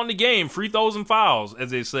it's all in the game, free throws and fouls,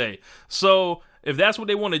 as they say. So if that's what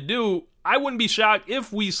they want to do, I wouldn't be shocked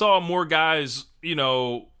if we saw more guys,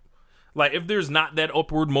 like if there's not that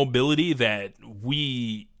upward mobility that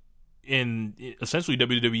we in essentially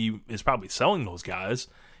WWE is probably selling those guys.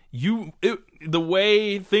 The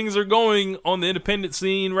way things are going on the independent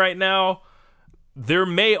scene right now, there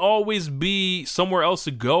may always be somewhere else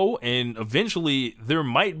to go, and eventually there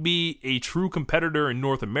might be a true competitor in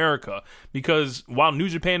North America, because while New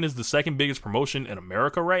Japan is the second biggest promotion in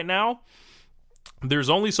America right now, there's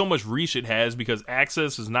only so much reach it has because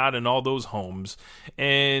access is not in all those homes,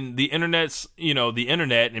 and the internet's, the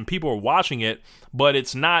internet and people are watching it, but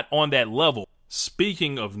it's not on that level.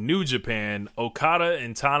 Speaking of New Japan, Okada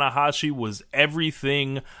and Tanahashi was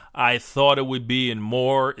everything I thought it would be and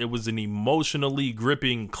more. It was an emotionally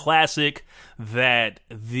gripping classic that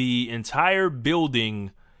the entire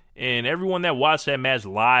building and everyone that watched that match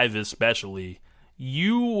live especially,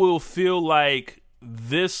 you will feel like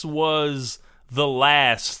this was the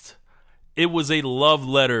last. It was a love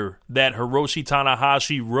letter that Hiroshi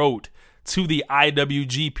Tanahashi wrote to the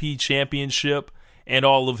IWGP Championship and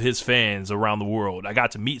all of his fans around the world. I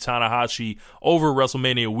got to meet Tanahashi over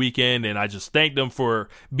WrestleMania weekend, and I just thanked him for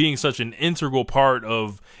being such an integral part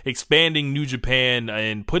of expanding New Japan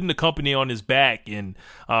and putting the company on his back and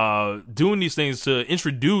doing these things to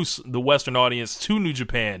introduce the Western audience to New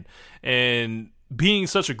Japan, and being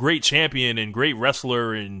such a great champion and great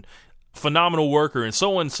wrestler and phenomenal worker and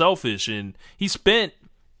so unselfish. And he spent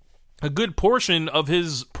a good portion of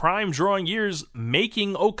his prime drawing years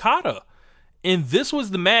making Okada. And this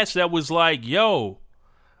was the match that was like,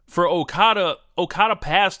 for Okada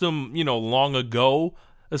passed him, long ago,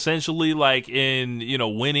 essentially, like in,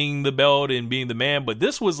 winning the belt and being the man. But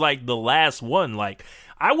this was like the last one. Like,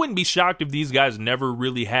 I wouldn't be shocked if these guys never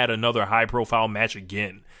really had another high profile match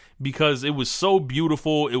again, because it was so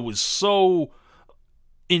beautiful. It was so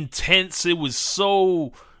intense. It was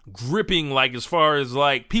so gripping, like as far as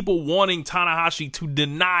like people wanting Tanahashi to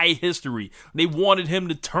deny history. They wanted him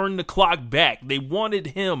to turn the clock back. They wanted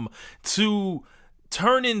him to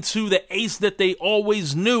turn into the ace that they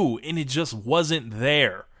always knew, and it just wasn't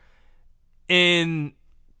there. And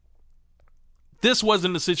this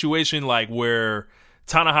wasn't a situation like where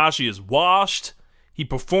Tanahashi is washed. He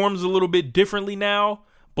performs a little bit differently now,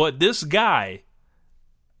 but this guy,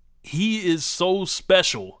 he is so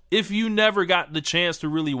special. If you never got the chance to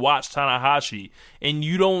really watch Tanahashi and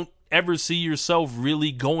you don't ever see yourself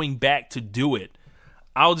really going back to do it,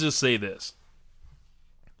 I'll just say this.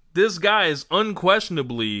 This guy is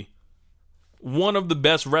unquestionably one of the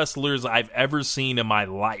best wrestlers I've ever seen in my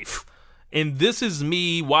life. And this is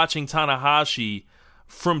me watching Tanahashi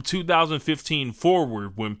from 2015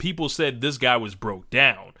 forward, when people said this guy was broke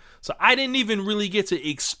down. So I didn't even really get to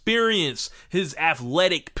experience his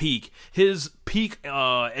athletic peak, his peak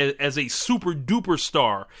as a super duper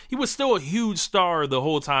star. He was still a huge star the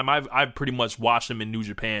whole time I've pretty much watched him in New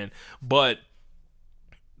Japan. But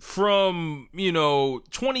from,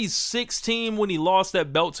 2016 when he lost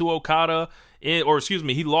that belt to Okada, he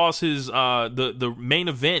lost his the main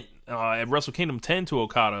event at Wrestle Kingdom 10 to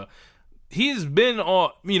Okada. He's been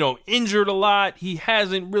injured a lot. He's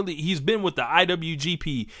been with the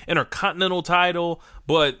IWGP Intercontinental title,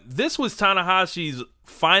 but this was Tanahashi's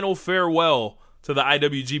final farewell to the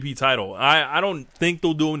IWGP title. I don't think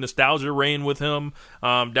they'll do a nostalgia reign with him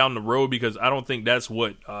down the road, because I don't think that's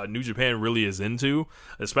what New Japan really is into,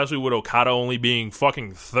 especially with Okada only being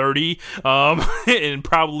fucking 30 and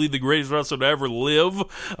probably the greatest wrestler to ever live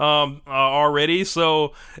already.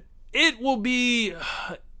 So it will be...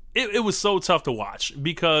 It was so tough to watch,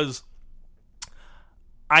 because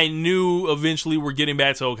I knew eventually we're getting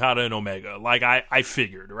back to Okada and Omega. Like, I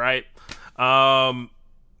figured, right?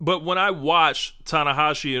 But when I watched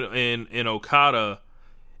Tanahashi and Okada,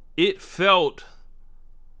 it felt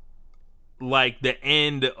like the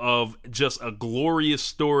end of just a glorious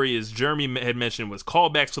story, as Jeremy had mentioned, was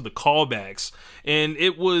callbacks to the callbacks. And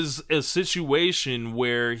it was a situation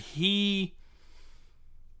where he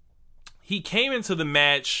came into the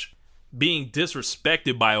match being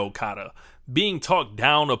disrespected by Okada, being talked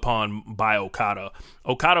down upon by Okada.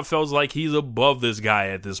 Okada feels like he's above this guy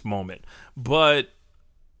at this moment. But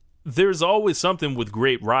there's always something with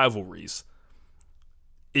great rivalries.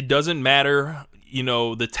 It doesn't matter,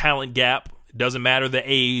 the talent gap. It doesn't matter the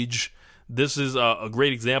age. This is a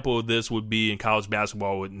great example of this would be in college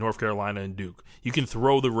basketball with North Carolina and Duke. You can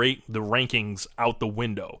throw the rankings out the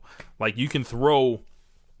window. Like, you can throw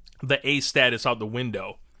the A status out the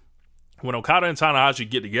window. When Okada and Tanahashi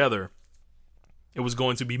get together, it was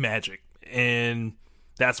going to be magic. And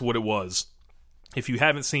that's what it was. If you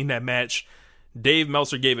haven't seen that match, Dave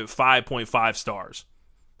Meltzer gave it 5.5 stars.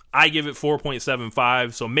 I give it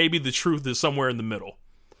 4.75, so maybe the truth is somewhere in the middle.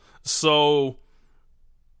 So,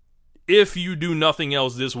 if you do nothing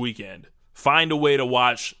else this weekend, find a way to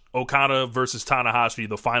watch Okada versus Tanahashi,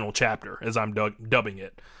 the final chapter, as I'm dubbing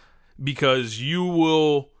it. Because you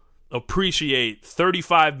will appreciate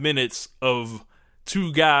 35 minutes of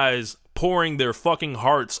two guys pouring their fucking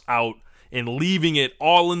hearts out and leaving it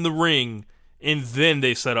all in the ring, and then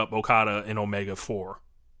they set up Okada and Omega 4.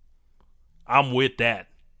 I'm with that.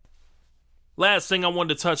 Last thing I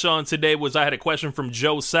wanted to touch on today was I had a question from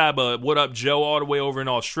Joe Saba. What up, Joe? All the way over in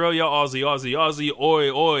Australia. Aussie, Aussie, Aussie.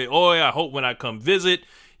 Oi, oi, oi. I hope when I come visit,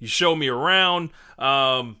 you show me around.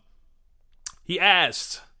 He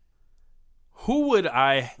asked, who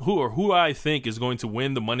I think is going to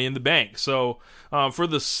win the Money in the Bank. So, for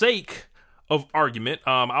the sake of argument,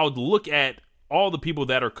 I would look at all the people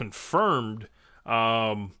that are confirmed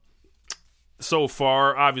so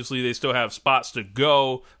far. Obviously, they still have spots to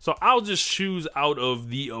go. So, I'll just choose out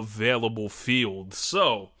of the available field.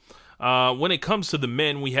 So, when it comes to the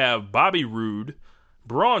men, we have Bobby Roode,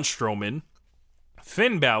 Braun Strowman,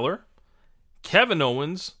 Finn Balor, Kevin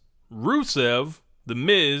Owens, Rusev, The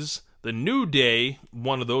Miz, The New Day,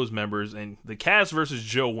 one of those members, and the Cass versus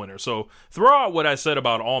Joe winner. So throw out what I said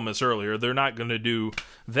about Almas earlier. They're not going to do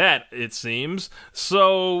that, it seems.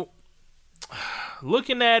 So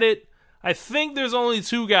looking at it, I think there's only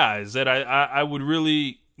two guys that I would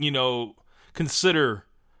really, consider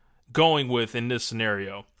going with in this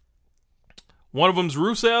scenario. One of them's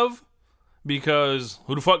Rusev, because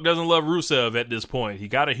who the fuck doesn't love Rusev at this point? He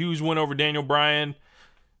got a huge win over Daniel Bryan.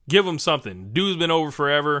 Give him something. Dude's been over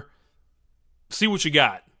forever. See what you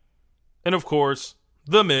got. And of course,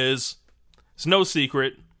 The Miz. It's no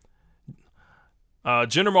secret.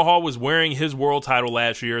 Jinder Mahal was wearing his world title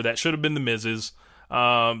last year. That should have been The Miz's.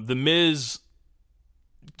 The Miz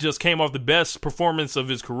just came off the best performance of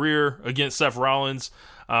his career against Seth Rollins.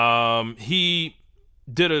 He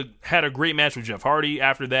had a great match with Jeff Hardy.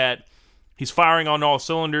 After that, he's firing on all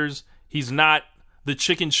cylinders. He's not the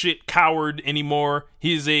chicken shit coward anymore.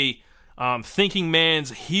 He's a thinking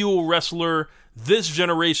man's heel wrestler. This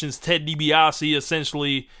generation's Ted DiBiase,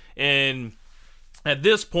 essentially. And at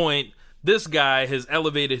this point, this guy has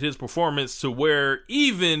elevated his performance to where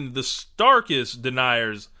even the starkest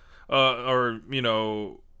deniers, the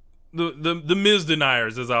Miz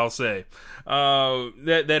deniers, as I'll say,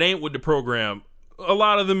 that ain't with the program, a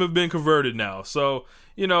lot of them have been converted now. So,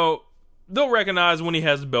 they'll recognize when he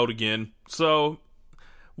has the belt again. So,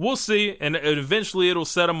 we'll see, and eventually it'll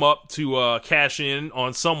set him up to cash in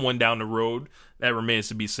on someone down the road. That remains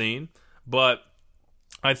to be seen. But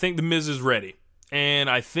I think The Miz is ready. And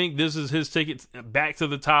I think this is his ticket back to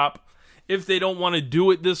the top. If they don't want to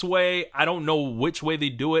do it this way, I don't know which way they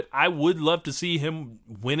do it. I would love to see him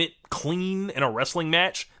win it clean in a wrestling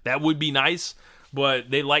match. That would be nice. But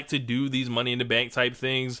they like to do these Money in the Bank type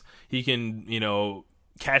things. He can,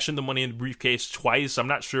 cash in the Money in the Briefcase twice. I'm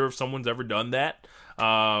not sure if someone's ever done that.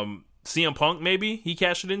 CM Punk, maybe he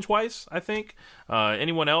cashed it in twice, I think.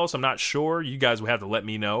 Anyone else, I'm not sure. You guys would have to let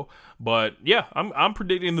me know. But yeah, I'm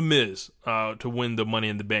predicting The Miz to win the Money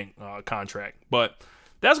in the Bank contract. But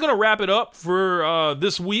that's going to wrap it up for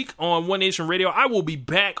this week on One Nation Radio. I will be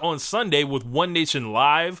back on Sunday with One Nation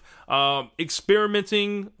Live,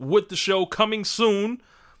 experimenting with the show coming soon.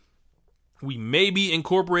 We may be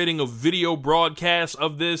incorporating a video broadcast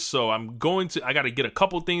of this, so I got to get a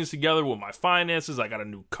couple things together with my finances. I got a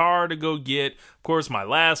new car to go get. Of course, my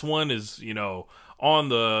last one is,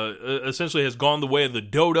 essentially has gone the way of the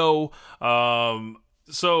dodo.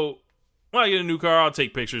 So when I get a new car, I'll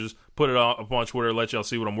take pictures, put it up on Twitter, let y'all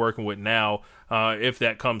see what I'm working with now, if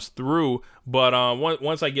that comes through. But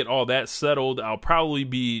once I get all that settled, I'll probably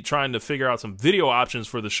be trying to figure out some video options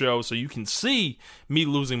for the show so you can see me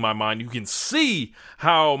losing my mind. You can see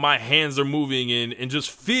how my hands are moving and just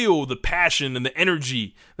feel the passion and the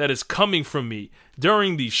energy that is coming from me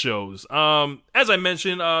during these shows. As I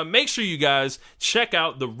mentioned, make sure you guys check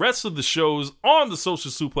out the rest of the shows on the Social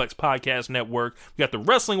Suplex Podcast Network. We got the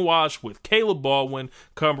Wrestling Watch with Caleb Baldwin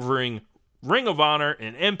covering Ring of Honor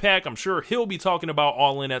and Impact. I'm sure he'll be talking about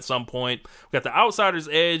All In at some point. We got the Outsider's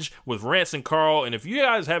Edge with Rant and Carl, and if you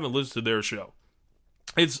guys haven't listened to their show,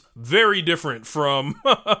 it's very different from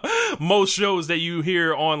most shows that you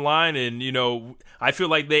hear online, and I feel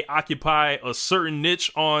like they occupy a certain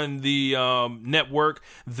niche on the network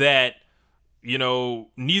that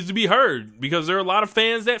needs to be heard, because there are a lot of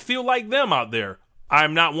fans that feel like them out there.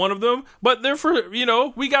 I'm not one of them, but they're for,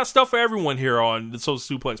 we got stuff for everyone here on the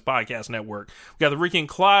Social Suplex Podcast Network. We got the Ricky and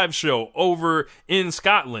Clive show over in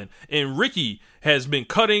Scotland, and Ricky has been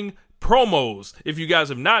cutting promos. If you guys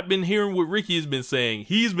have not been hearing what Ricky has been saying,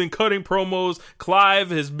 he's been cutting promos. Clive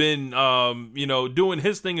has been, doing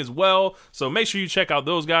his thing as well. So make sure you check out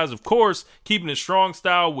those guys. Of course, keeping it strong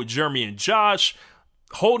style with Jeremy and Josh,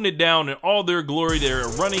 holding it down in all their glory. They're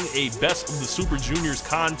running a Best of the Super Juniors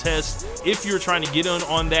contest. If you're trying to get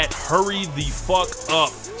on that, hurry the fuck up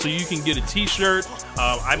so you can get a t-shirt.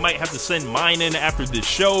 I might have to send mine in after this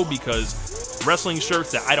show, because wrestling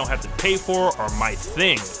shirts that I don't have to pay for are my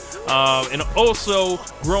thing. And also,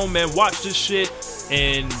 Grown Men Watch This Shit,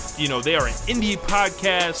 and they are an indie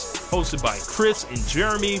podcast hosted by Chris and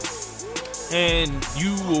Jeremy, and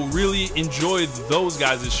you will really enjoy those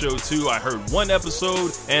guys' show too. I heard one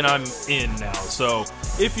episode and I'm in now. So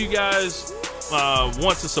if you guys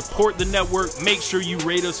want to support the network, make sure you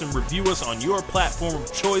rate us and review us on your platform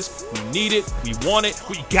of choice. We need it, we want it,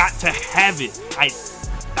 we got to have it.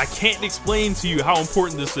 I can't explain to you how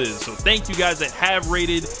important this is. So thank you guys that have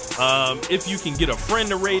rated. If you can get a friend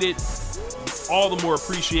to rate it, all the more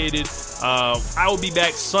appreciated. I will be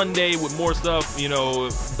back Sunday with more stuff,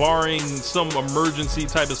 barring some emergency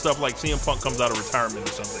type of stuff like CM Punk comes out of retirement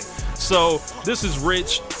or something. So this is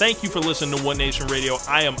Rich. Thank you for listening to One Nation Radio.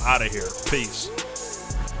 I am out of here. Peace.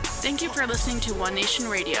 Thank you for listening to One Nation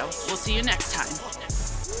Radio. We'll see you next time.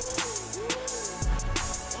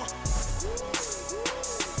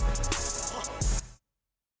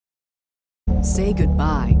 Say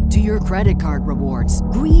goodbye to your credit card rewards.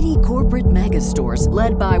 Greedy corporate mega stores,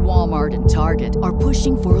 led by Walmart and Target, are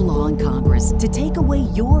pushing for a law in Congress to take away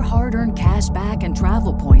your hard-earned cash back and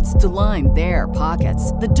travel points to line their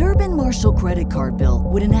pockets. The Durbin-Marshall credit card bill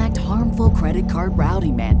would enact harmful credit card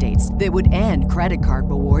routing mandates that would end credit card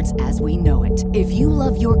rewards as we know it. If you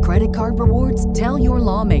love your credit card rewards, tell your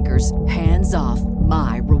lawmakers, hands off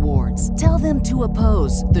my rewards. Tell them to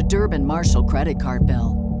oppose the Durbin-Marshall credit card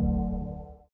bill.